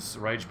use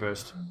Rage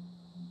Burst.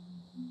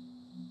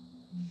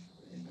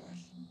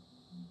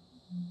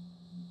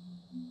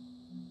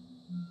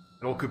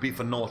 It all could be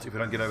for naught if we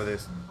don't get over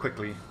this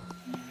quickly.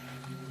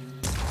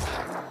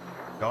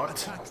 Got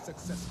it. Attack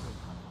successful.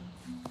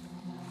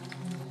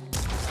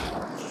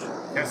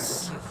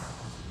 Yes.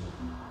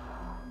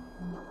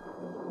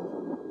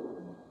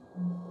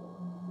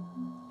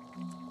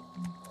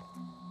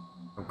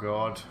 Oh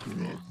god.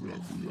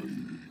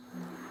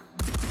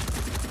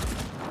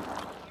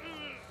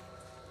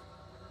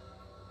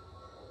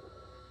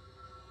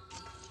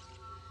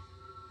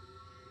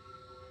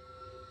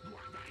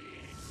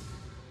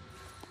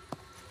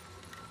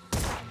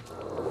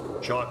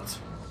 Shot.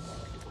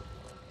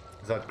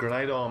 Is that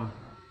grenade arm?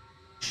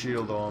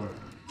 Shield arm.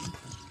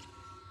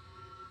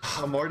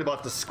 I'm worried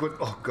about the squid.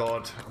 Oh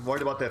god. I'm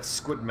worried about that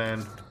squid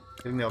man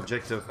getting the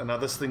objective. And now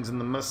this thing's in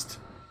the mist.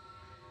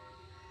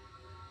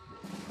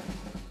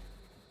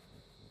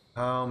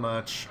 How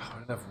much? Oh, I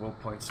don't have will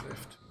points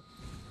left.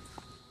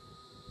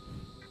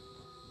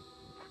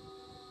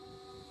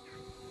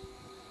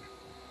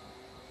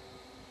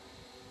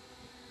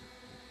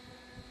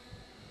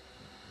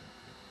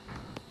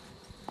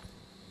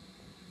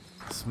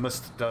 This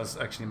mist does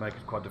actually make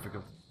it quite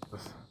difficult.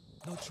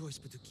 No choice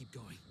but to keep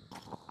going.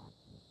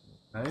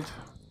 Right?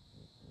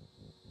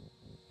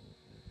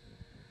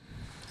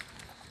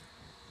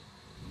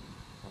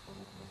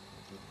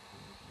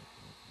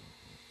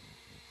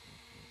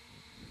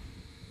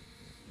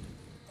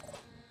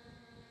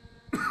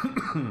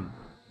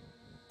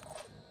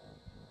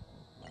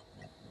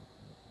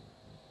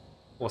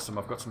 Awesome,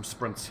 I've got some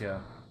sprints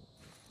here.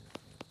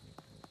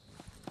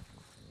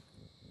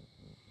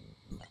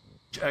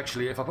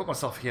 Actually, if I put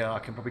myself here, I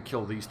can probably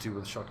kill these 2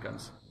 with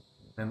shotguns.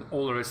 And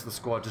all the rest of the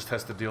squad just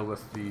has to deal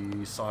with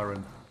the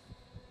siren.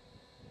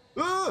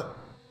 Ah!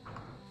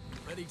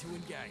 Ready to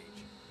engage.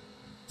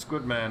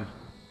 Squid man.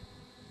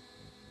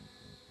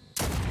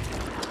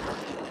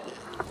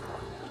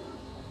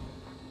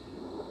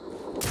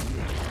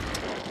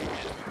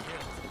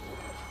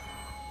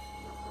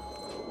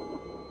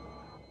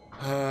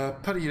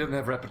 Pity you didn't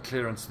have rapid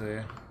clearance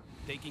there.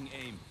 Taking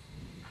aim.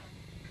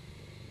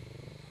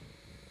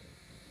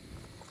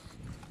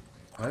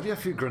 Maybe a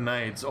few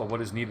grenades are what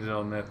is needed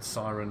on that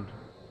siren.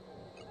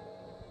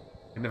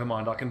 Never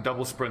mind, I can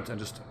double sprint and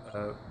just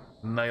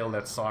nail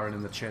that siren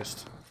in the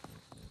chest.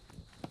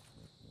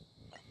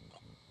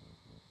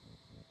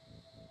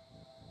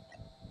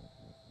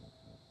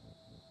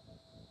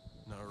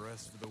 No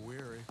rest for the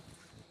weary.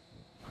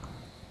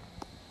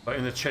 But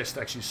in the chest,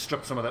 actually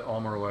strip some of that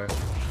armor away.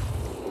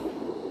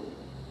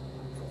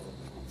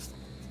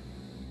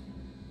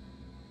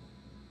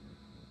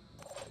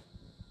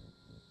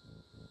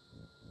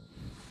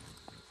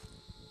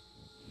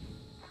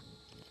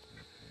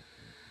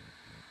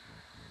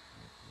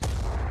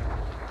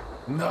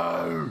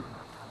 No!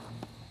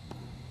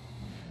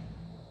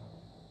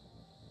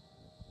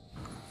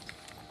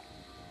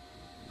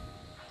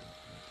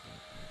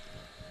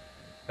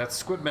 That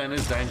squid man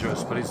is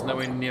dangerous, but he's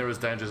nowhere near as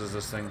dangerous as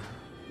this thing.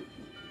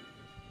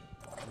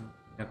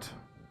 Yet.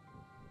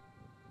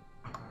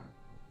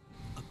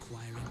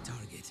 Acquiring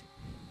target.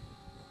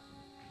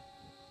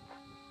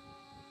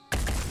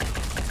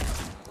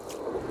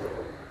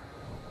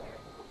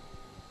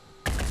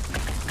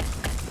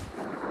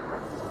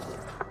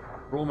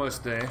 We're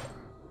almost there.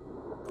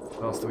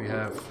 What else do we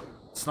have?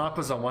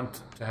 Snipers, I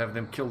want to have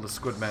them kill the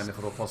squid man if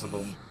at all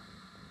possible.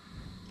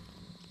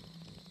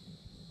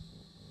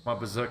 My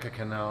berserker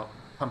can now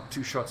pump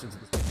 2 shots into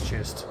the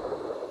chest.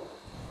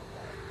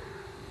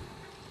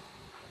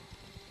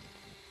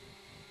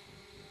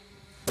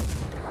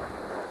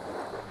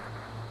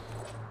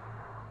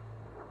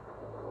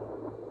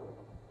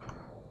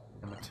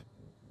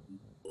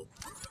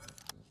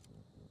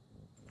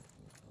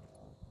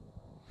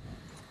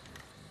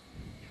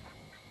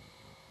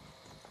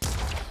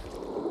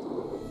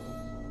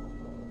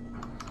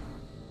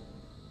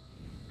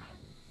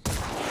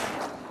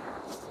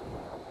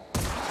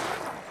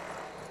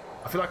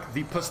 feel like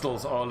the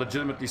pistols are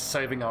legitimately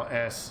saving our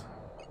ass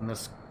in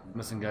this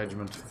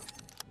engagement.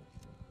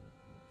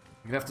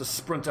 You're gonna have to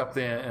sprint up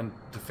there and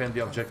defend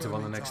the objective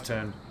on the next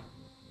turn.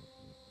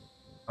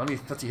 Only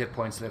 30 hit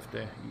points left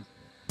there.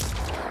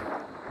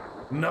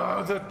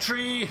 No, the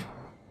tree!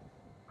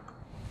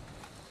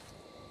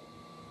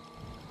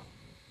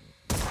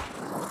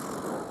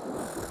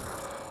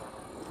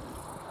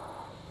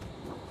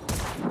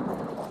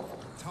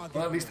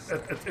 Well, at least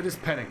it is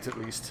panicked, at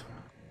least.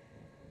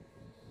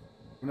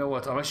 You know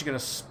what? I'm actually going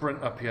to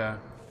sprint up here.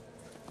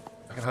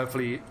 I can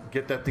hopefully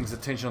get that thing's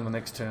attention on the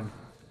next turn.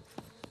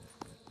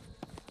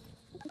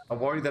 I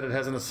worry that it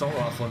has an assault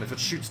rifle, and if it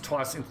shoots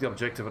twice into the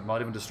objective, it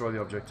might even destroy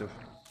the objective.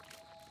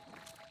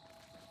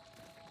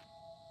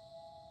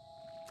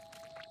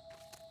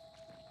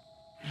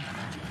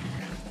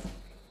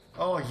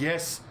 Oh,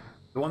 yes!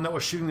 The one that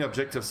was shooting the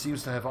objective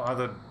seems to have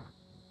either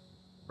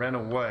ran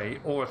away,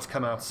 or it's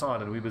come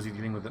outside and we're busy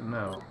dealing with it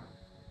now.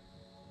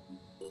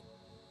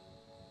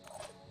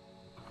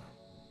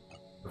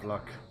 Good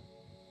luck.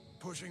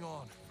 Pushing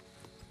on.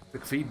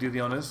 Quick feed, do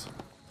the honors.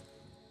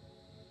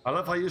 I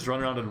love how you just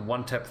run around and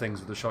one-tap things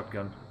with the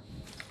shotgun.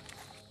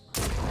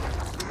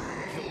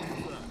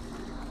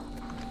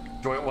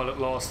 Enjoy it while it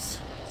lasts.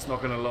 It's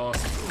not gonna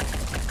last.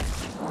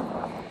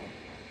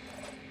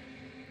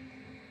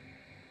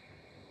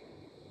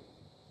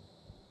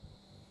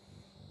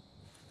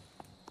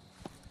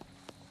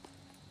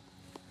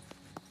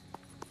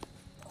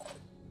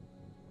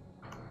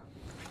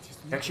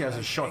 He actually has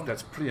a shot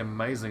that's pretty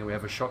amazing. We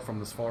have a shot from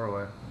this far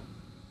away.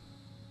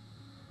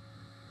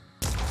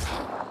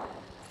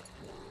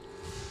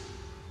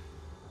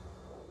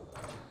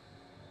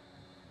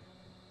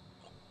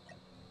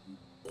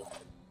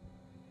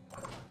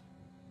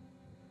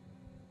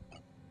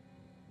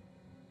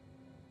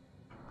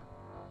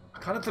 I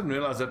kind of didn't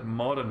realize that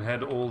Modern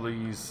had all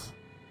these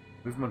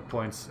movement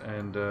points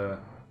and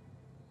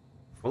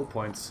will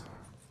points.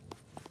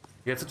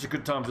 He had such a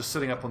good time just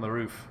sitting up on the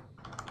roof.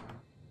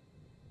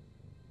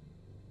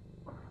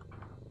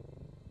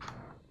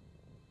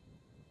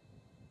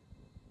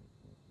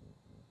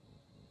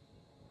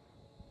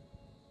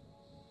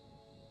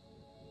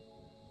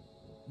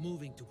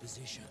 Moving to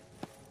position.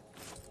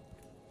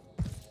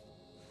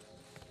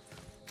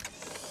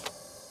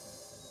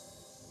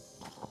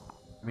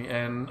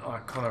 And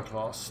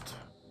Iconoclast.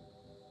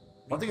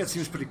 One thing that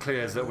seems pretty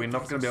clear is that we're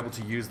not going to be able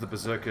to use the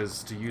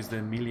Berserkers to use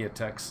their melee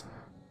attacks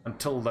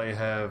until they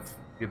have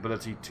the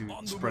ability to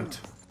sprint.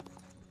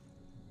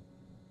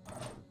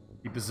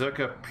 The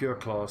Berserker pure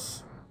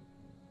class,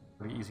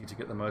 really easy to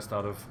get the most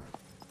out of.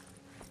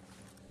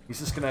 He's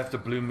just going to have to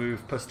blue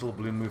move pistol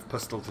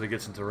till he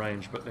gets into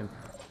range, but then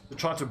to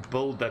try to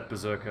build that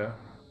Berserker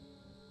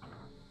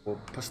or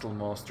pistol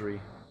mastery.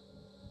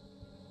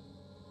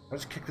 I'll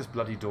just kick this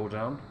bloody door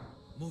down.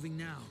 Moving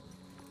now.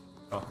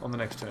 Oh, on the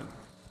next turn.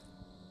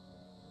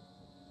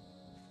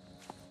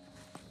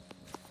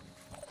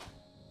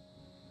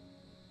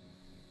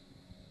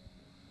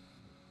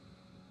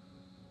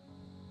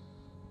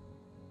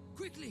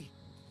 Quickly.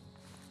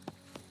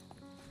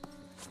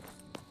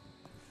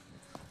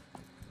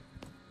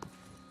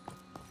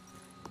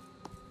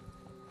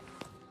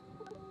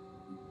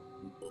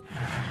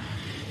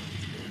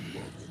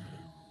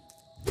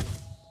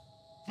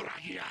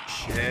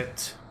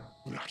 Shit.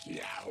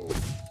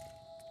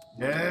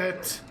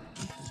 Shit.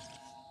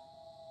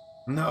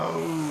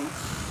 No.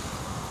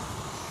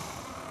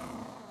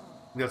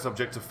 This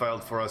objective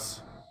failed for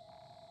us.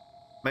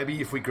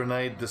 Maybe if we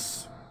grenade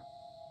this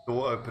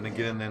door open and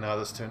get in there now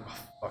this turn. Oh,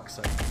 fuck's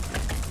sake.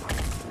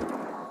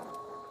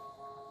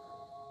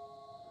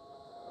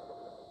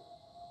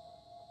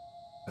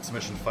 That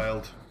mission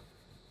failed.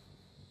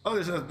 Oh,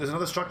 there's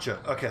another structure.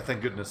 Okay,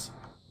 thank goodness.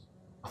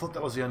 I thought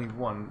that was the only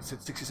one. It said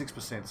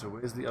 66%, so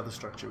where's the other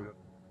structure we got?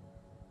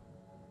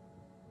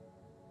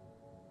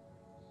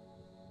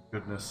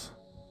 Goodness.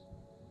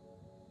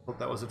 I thought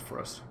that was it for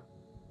us.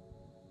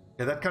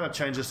 Yeah, that kind of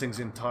changes things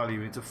entirely.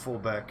 We need to fall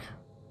back.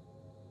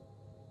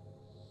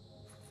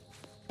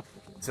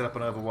 Set up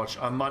an overwatch.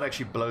 I might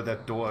actually blow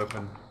that door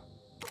open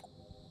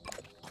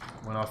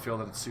when I feel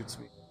that it suits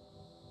me.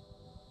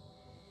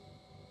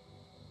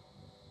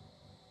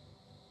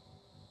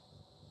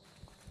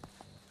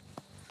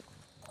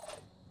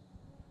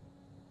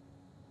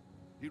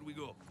 Here we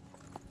go.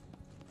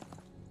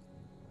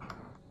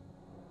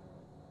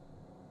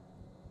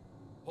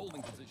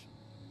 Holding position.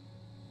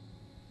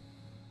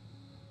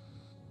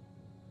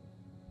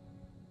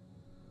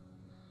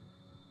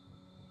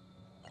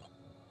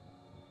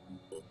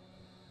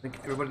 I think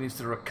everybody needs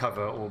to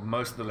recover, or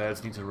most of the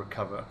lads need to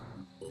recover.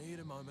 Need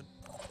a moment.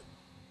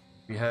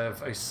 We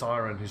have a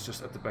siren who's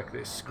just at the back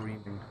there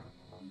screaming.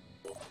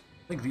 I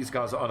think these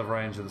guys are out of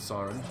range of the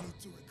siren.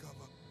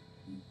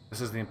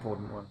 This is the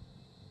important one.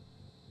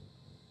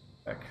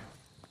 Back.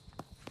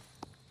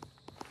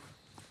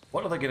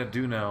 What are they going to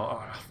do now?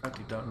 Oh, I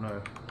frankly don't know.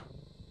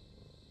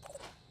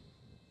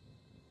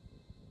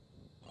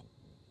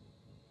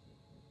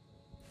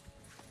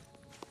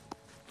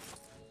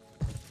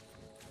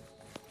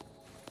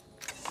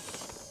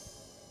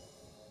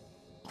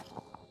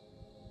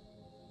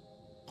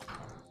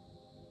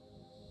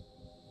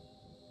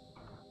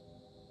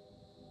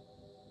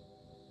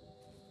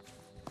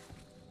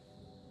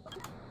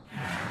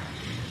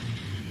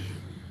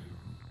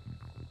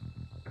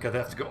 Okay, they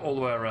have to go all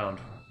the way around.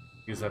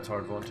 Use that to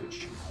our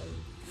advantage.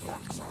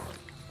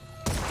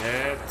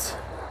 Get.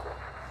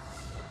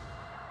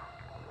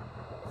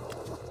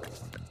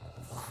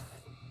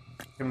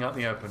 Coming out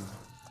in the open.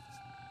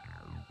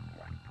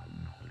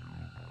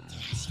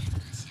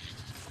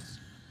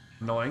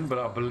 Annoying, but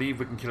I believe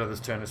we can kill her this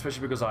turn,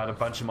 especially because I had a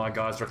bunch of my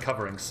guys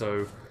recovering,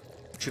 so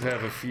should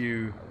have a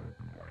few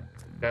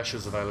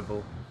dashes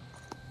available.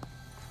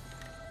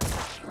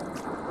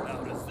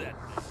 How does that?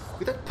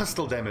 Look at that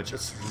pistol damage,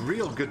 it's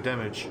real good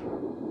damage.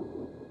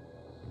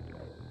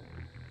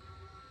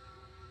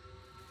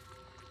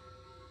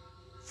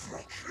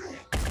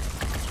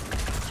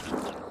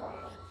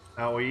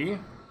 Owie.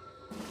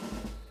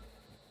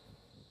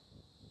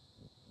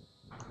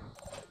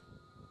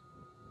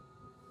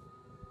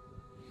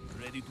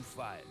 Ready to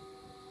fire.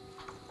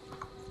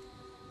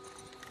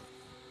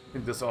 I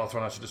think this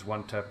Arthron I should just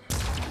one tap.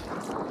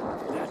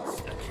 That's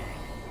a key.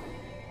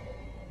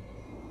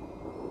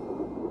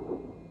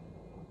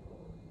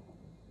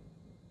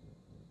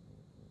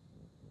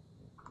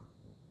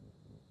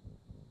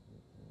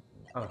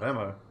 Out of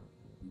ammo.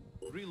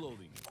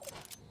 Reloading.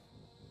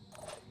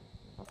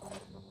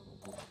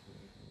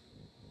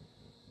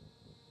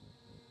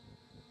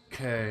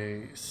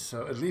 Okay,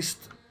 so at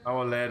least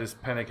our lad is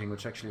panicking,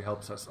 which actually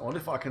helps us. I wonder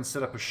if I can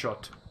set up a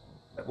shot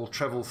that will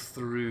travel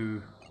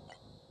through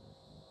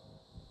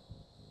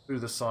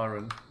the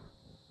siren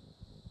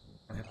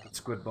and hit the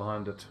squid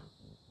behind it.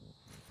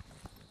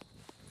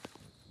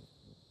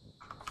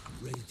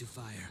 Ready to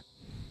fire.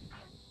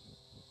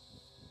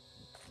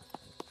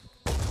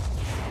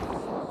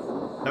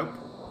 Nope.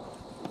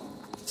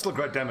 Still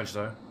great damage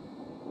though.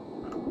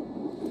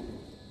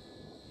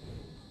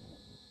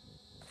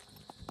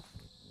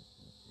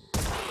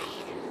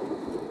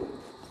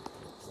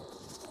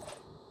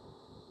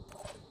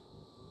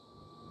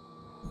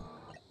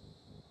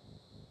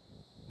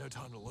 No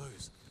time to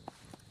lose.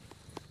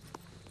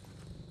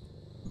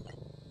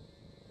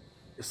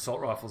 Assault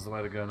rifle's the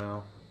way to go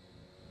now.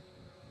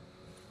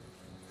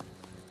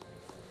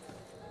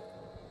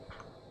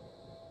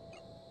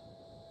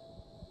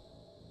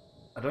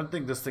 I don't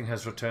think this thing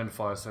has return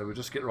fire, so we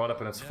just get right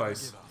up in its Never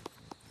face. give up.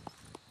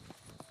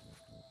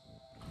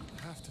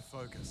 Have to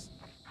focus.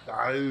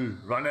 Oh,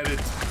 run at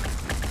it!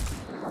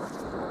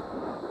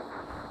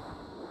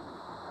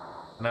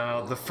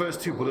 Now, the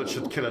first 2 bullets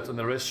should kill it, and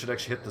the rest should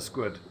actually hit the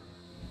squid.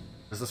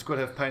 Does the squid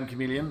have Pain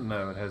Chameleon?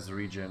 No, it has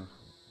regen.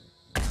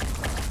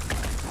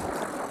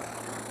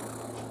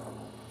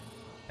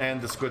 And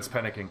the squid's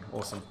panicking.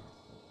 Awesome.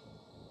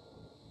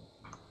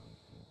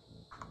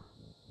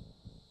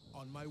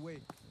 On my way.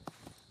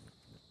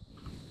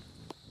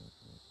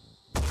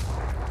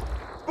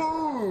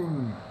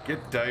 Boom!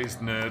 Get dazed,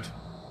 nerd.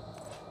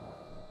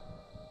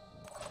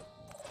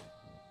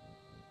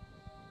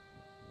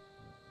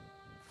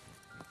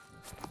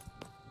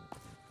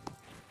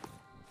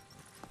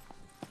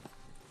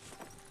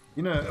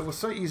 You know, it was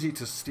so easy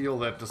to steal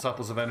that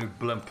Disciples of Anu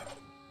blimp.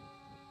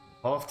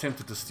 Half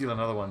tempted to steal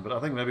another one, but I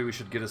think maybe we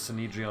should get a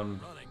Synedrion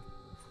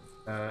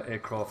Running.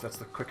 aircraft. That's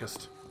the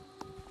quickest.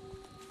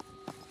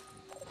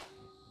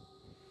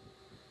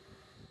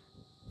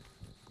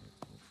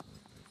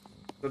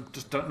 But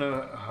just don't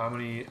know how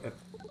many it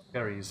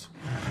carries.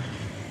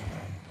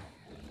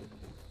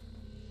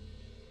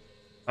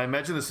 I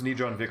imagine the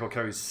Synedrion vehicle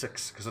carries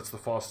 6 because it's the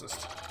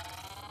fastest.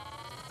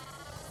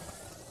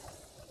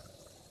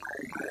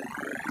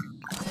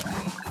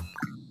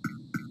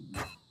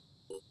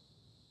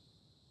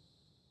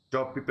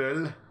 Job,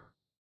 people.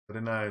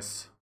 Very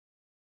nice.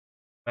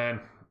 Man,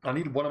 I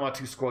need one of my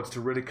 2 squads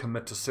to really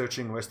commit to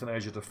searching Western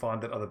Asia to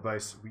find that other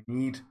base. We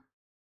need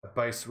a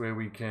base where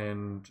we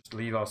can just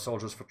leave our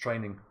soldiers for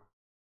training.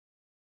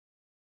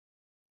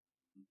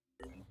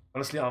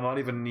 Honestly, I might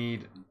even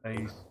need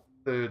a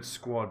 3rd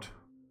squad.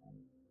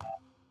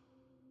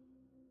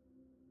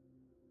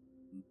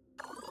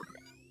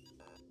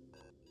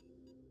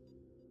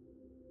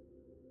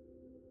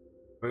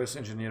 Reverse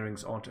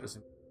engineerings aren't as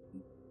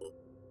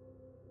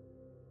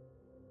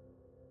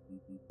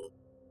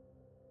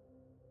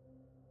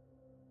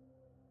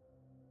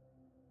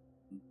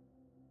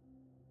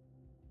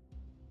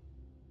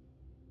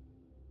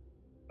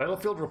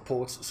Battlefield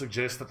reports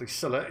suggest that the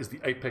Scylla is the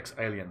apex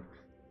alien.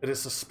 It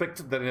is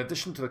suspected that in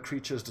addition to the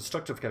creature's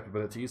destructive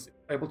capabilities, it's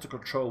able to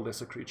control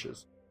lesser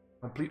creatures.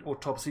 Complete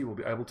autopsy will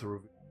be able to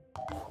reveal.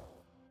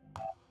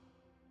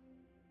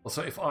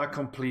 Also, if I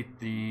complete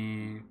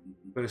the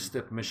first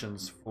step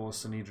missions for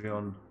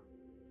Synedrion,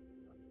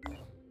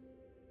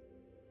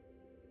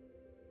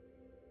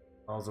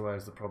 miles away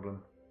is the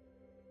problem.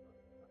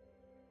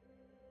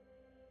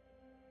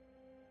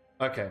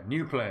 Okay,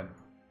 new plan.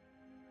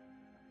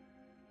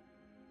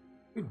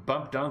 We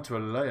bumped down to a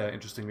layer,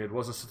 interestingly, it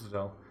was a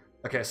citadel.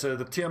 Okay, so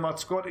the Tiamat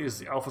squad is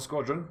the Alpha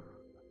Squadron.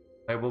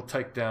 They will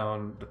take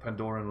down the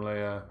Pandoran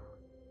layer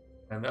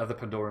and the other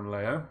Pandoran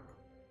layer.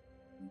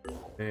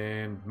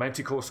 Then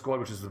Manticore squad,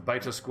 which is the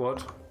Beta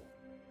squad.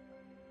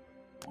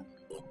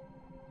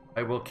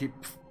 They will keep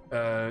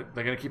they're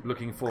going to keep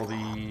looking for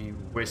the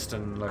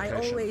western location.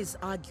 I always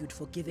argued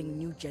for giving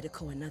New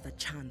Jericho another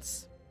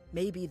chance.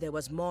 Maybe there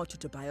was more to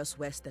Tobias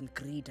West than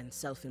greed and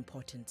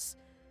self-importance.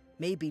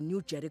 Maybe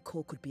New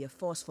Jericho could be a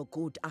force for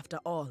good after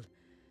all.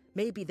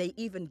 Maybe they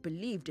even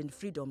believed in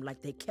freedom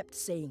like they kept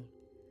saying.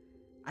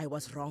 I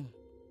was wrong.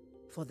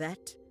 For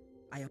that,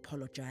 I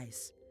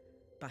apologize.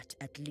 But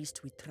at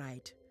least we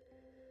tried.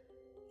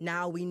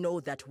 Now we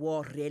know that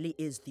war really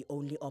is the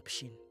only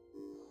option.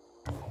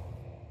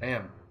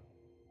 Damn.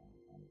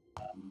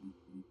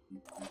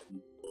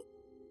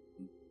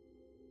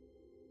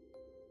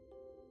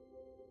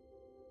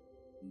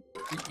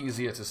 It's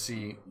easier to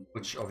see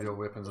which of your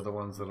weapons are the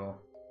ones that are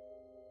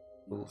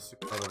level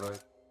 6 out of 8.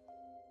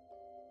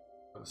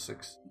 Out of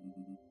 6.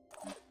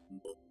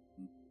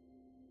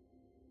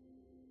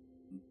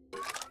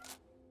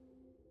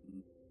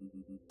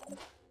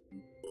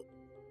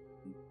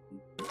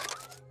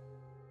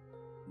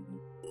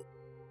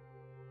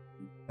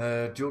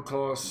 Dual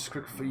class,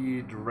 quick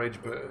feed,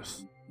 rage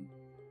burst.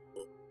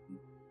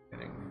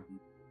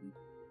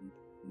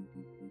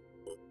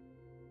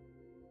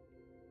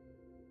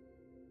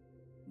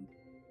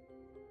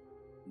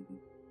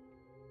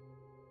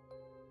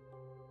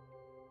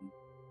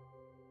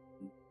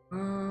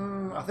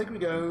 I think we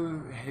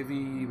go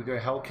heavy, we go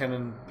Hell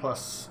Cannon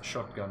plus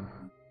shotgun.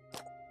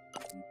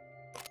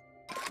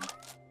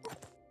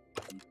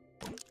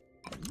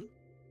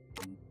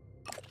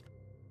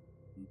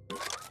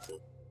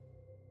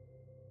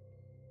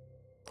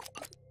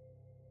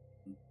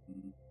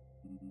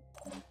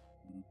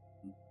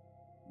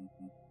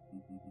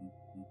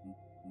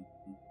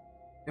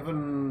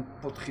 Given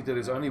Potgieter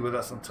is only with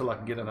us until I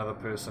can get another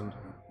person.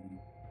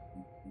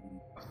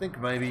 I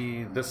think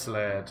maybe this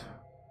lad.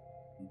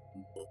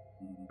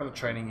 What kind of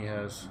training he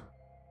has?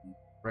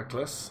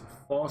 Reckless,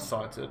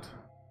 far-sighted,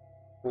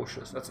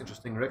 cautious. That's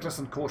interesting. Reckless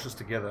and cautious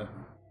together.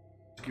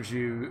 Which gives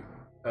you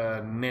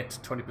a net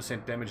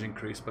 20% damage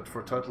increase, but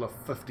for a total of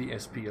 50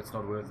 SP, it's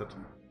not worth it.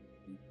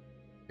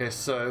 Okay,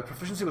 so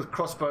proficiency with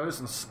crossbows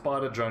and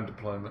spider drone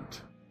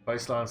deployment.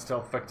 Baseline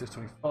stealth factor is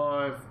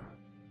 25, as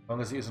long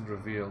as he isn't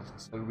revealed.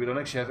 So we don't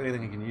actually have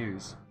anything he can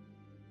use.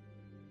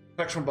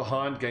 Attacks from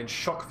behind gains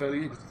shock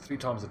value equal to 3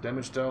 times the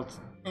damage dealt.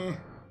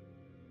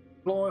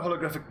 Deploy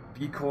holographic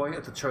decoy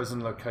at the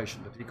chosen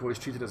location. The decoy is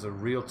treated as a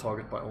real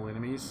target by all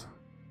enemies.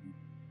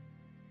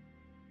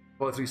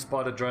 Deploy 3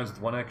 spider drones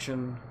with 1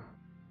 action.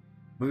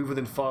 Move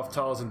within 5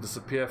 tiles and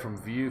disappear from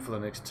view for the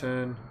next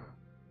turn.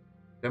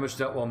 Damage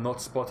dealt while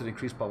not spotted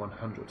increased by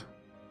 100.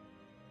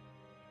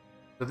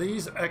 So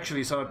these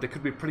actually sound like they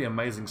could be pretty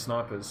amazing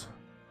snipers.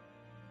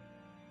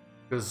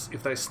 Because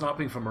if they're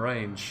sniping from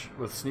range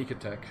with sneak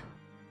attack,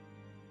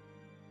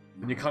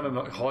 then you're kind of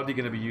not hardly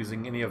going to be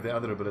using any of the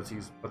other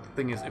abilities. But the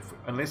thing is,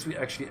 unless we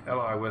actually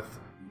ally with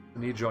the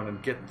Neutron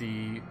and get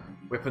the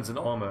weapons and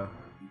armor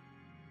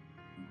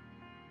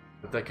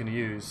that they can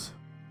use,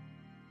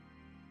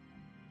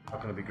 it's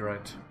not going to be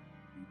great.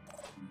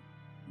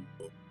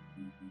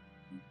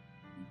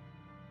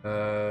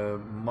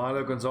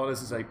 Milo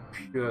Gonzalez is a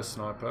pure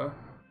sniper.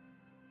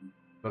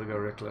 Gotta go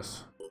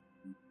reckless.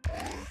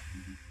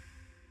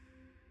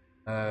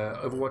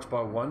 Overwatch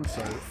by 1,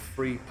 so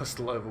free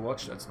pistol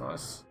overwatch, that's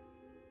nice.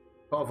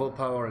 12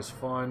 willpower is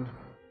fine.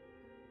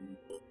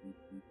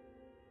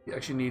 He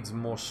actually needs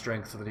more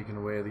strength so that he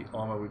can wear the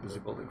armor we're busy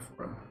building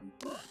for him.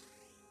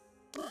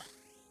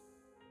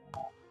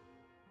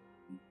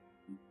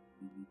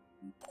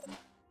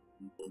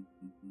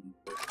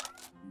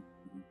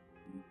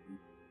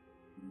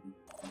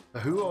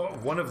 Who are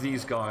one of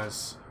these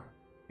guys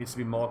needs to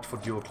be marked for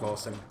dual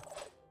classing?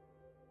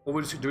 Or do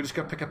we just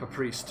go pick up a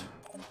priest?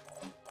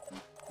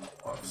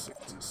 5,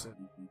 6,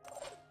 7.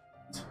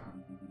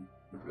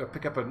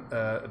 Pick up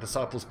a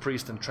disciple's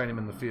priest and train him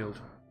in the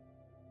field.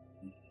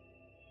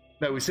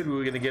 No, we said we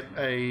were going to get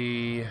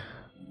a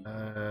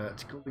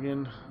what's it called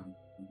again?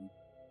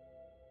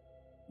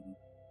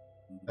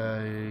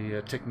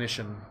 A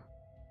technician.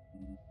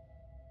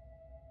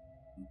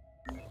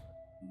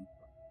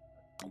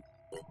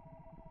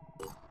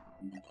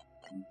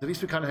 At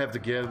least we kind of have the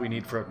gear we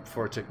need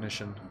for a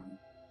technician.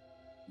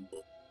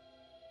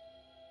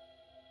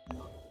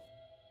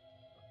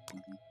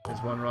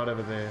 There's one right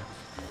over there.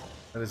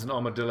 And there's an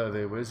armadillo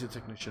there. Where's your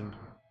technician?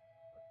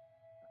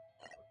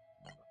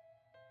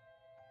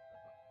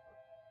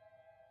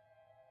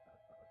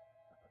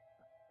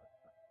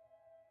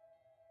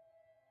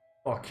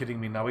 Oh, kidding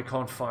me. Now we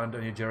can't find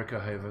any Jericho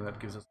Haven that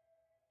gives us...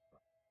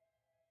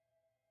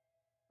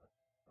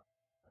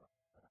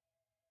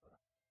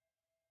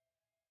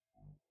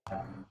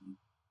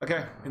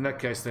 Okay, in that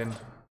case then.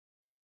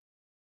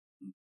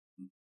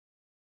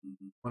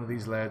 One of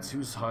these lads.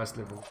 Who's highest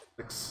level?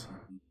 6.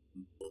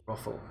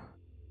 Ruffle.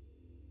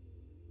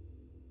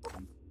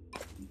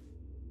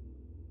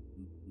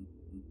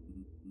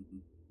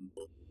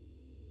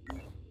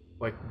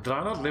 Wait, did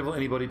I not level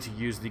anybody to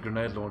use the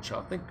grenade launcher?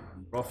 I think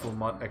Ruffle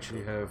might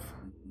actually have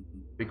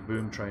big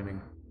boom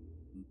training.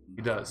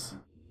 He does.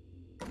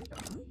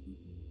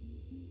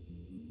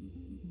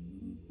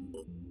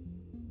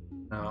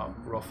 Now,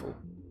 Ruffle.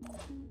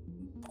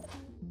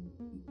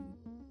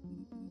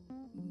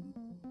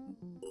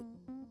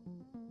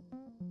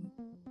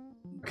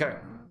 Okay.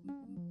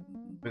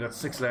 We got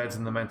 6 lads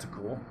in the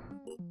Manticore.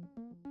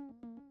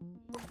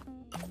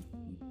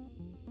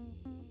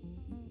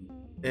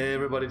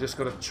 Everybody just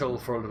gotta chill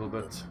for a little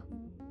bit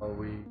while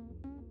we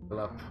fill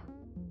up.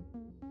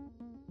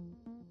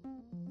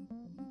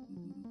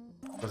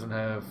 Doesn't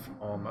have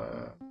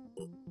armor.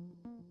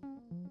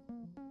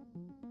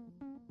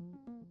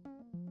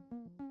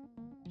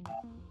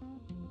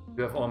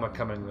 We have armor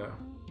coming though.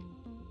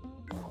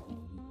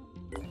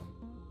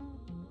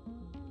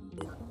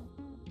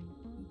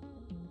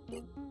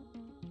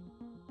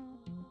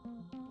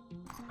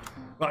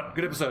 Right,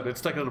 good episode.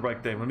 Let's take a little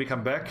break then. When we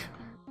come back,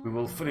 we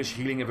will finish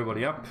healing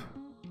everybody up.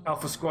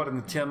 Alpha Squad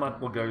and the Tiamat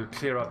will go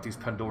clear out these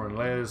Pandoran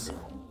layers.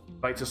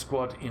 Beta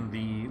Squad in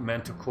the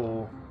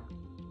Manticore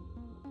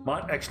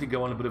might actually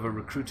go on a bit of a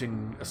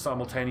recruiting, a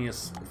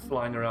simultaneous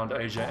flying around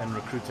Asia and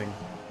recruiting.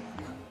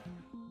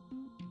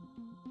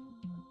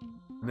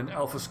 And then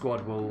Alpha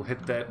Squad will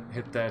hit that,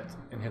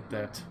 and hit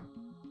that.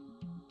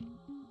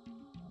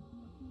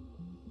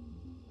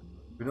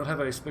 We don't have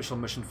a special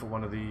mission for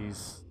one of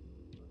these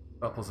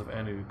Apples of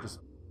Anu, because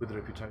with the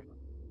reputation.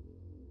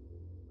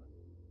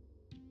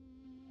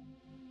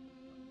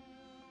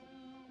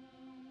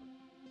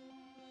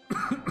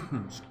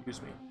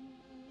 Excuse me.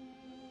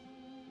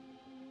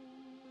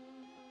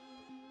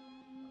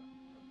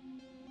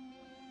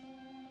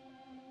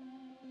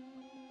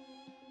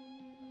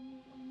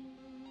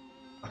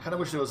 I kind of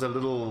wish there was a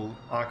little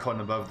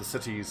icon above the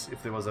cities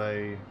if there was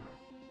a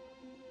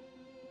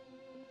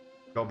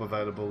job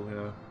available, you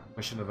know,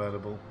 mission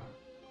available.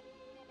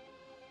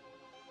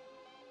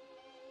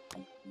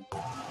 A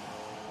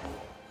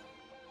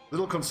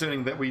little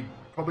concerning that we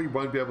probably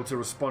won't be able to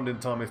respond in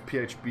time if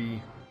PHB...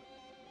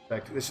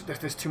 Like,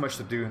 there's too much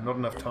to do, not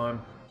enough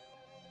time.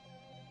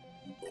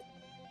 I'm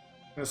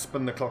going to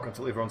spin the clock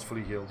until everyone's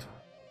fully healed.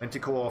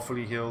 Manticore are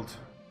fully healed.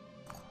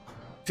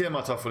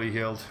 Tiamat are fully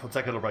healed. We'll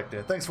take a little break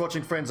there. Thanks for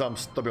watching, friends. I'm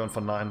Stobbie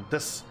for 9.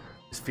 This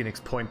is Phoenix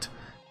Point.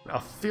 I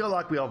feel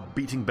like we are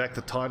beating back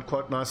the tide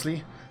quite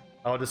nicely.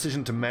 Our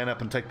decision to man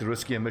up and take the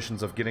riskier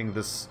missions of getting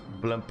this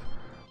blimp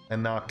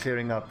and now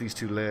clearing out these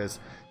 2 layers.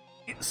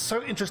 It's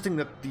so interesting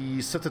that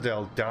the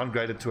Citadel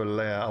downgraded to a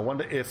layer. I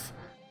wonder if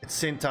it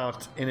sent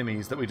out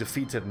enemies that we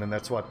defeated and then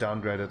that's why it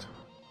downgraded.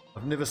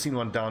 I've never seen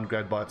one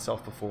downgrade by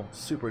itself before.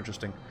 Super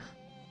interesting.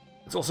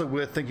 It's also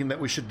worth thinking that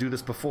we should do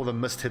this before the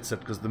mist hits it,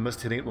 because the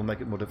mist hitting it will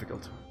make it more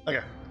difficult.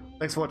 Okay,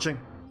 thanks for watching.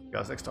 See you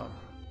guys next time.